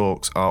these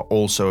talks are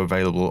also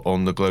available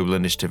on the Global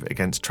Initiative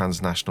Against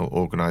Transnational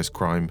Organised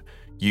Crime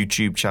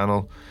YouTube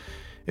channel.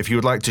 If you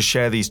would like to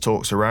share these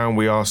talks around,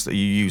 we ask that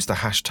you use the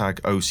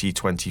hashtag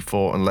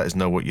OC24 and let us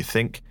know what you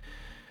think.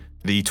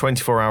 The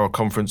 24-hour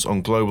conference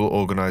on global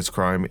organised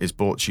crime is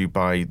brought to you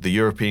by the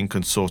European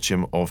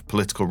Consortium of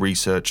Political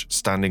Research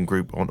Standing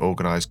Group on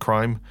Organised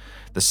Crime,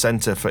 the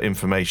Centre for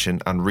Information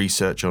and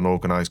Research on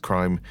Organised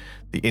Crime,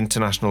 the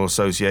International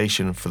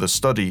Association for the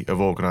Study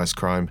of Organised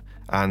Crime,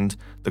 and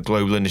the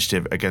Global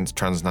Initiative Against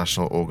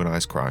Transnational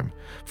Organised Crime.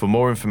 For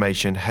more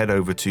information, head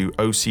over to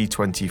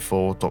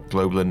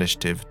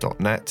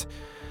oc24.globalinitiative.net.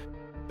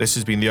 This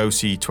has been the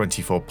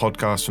OC24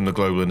 podcast from the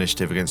Global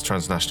Initiative Against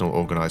Transnational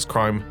Organised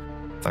Crime.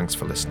 Thanks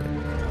for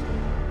listening.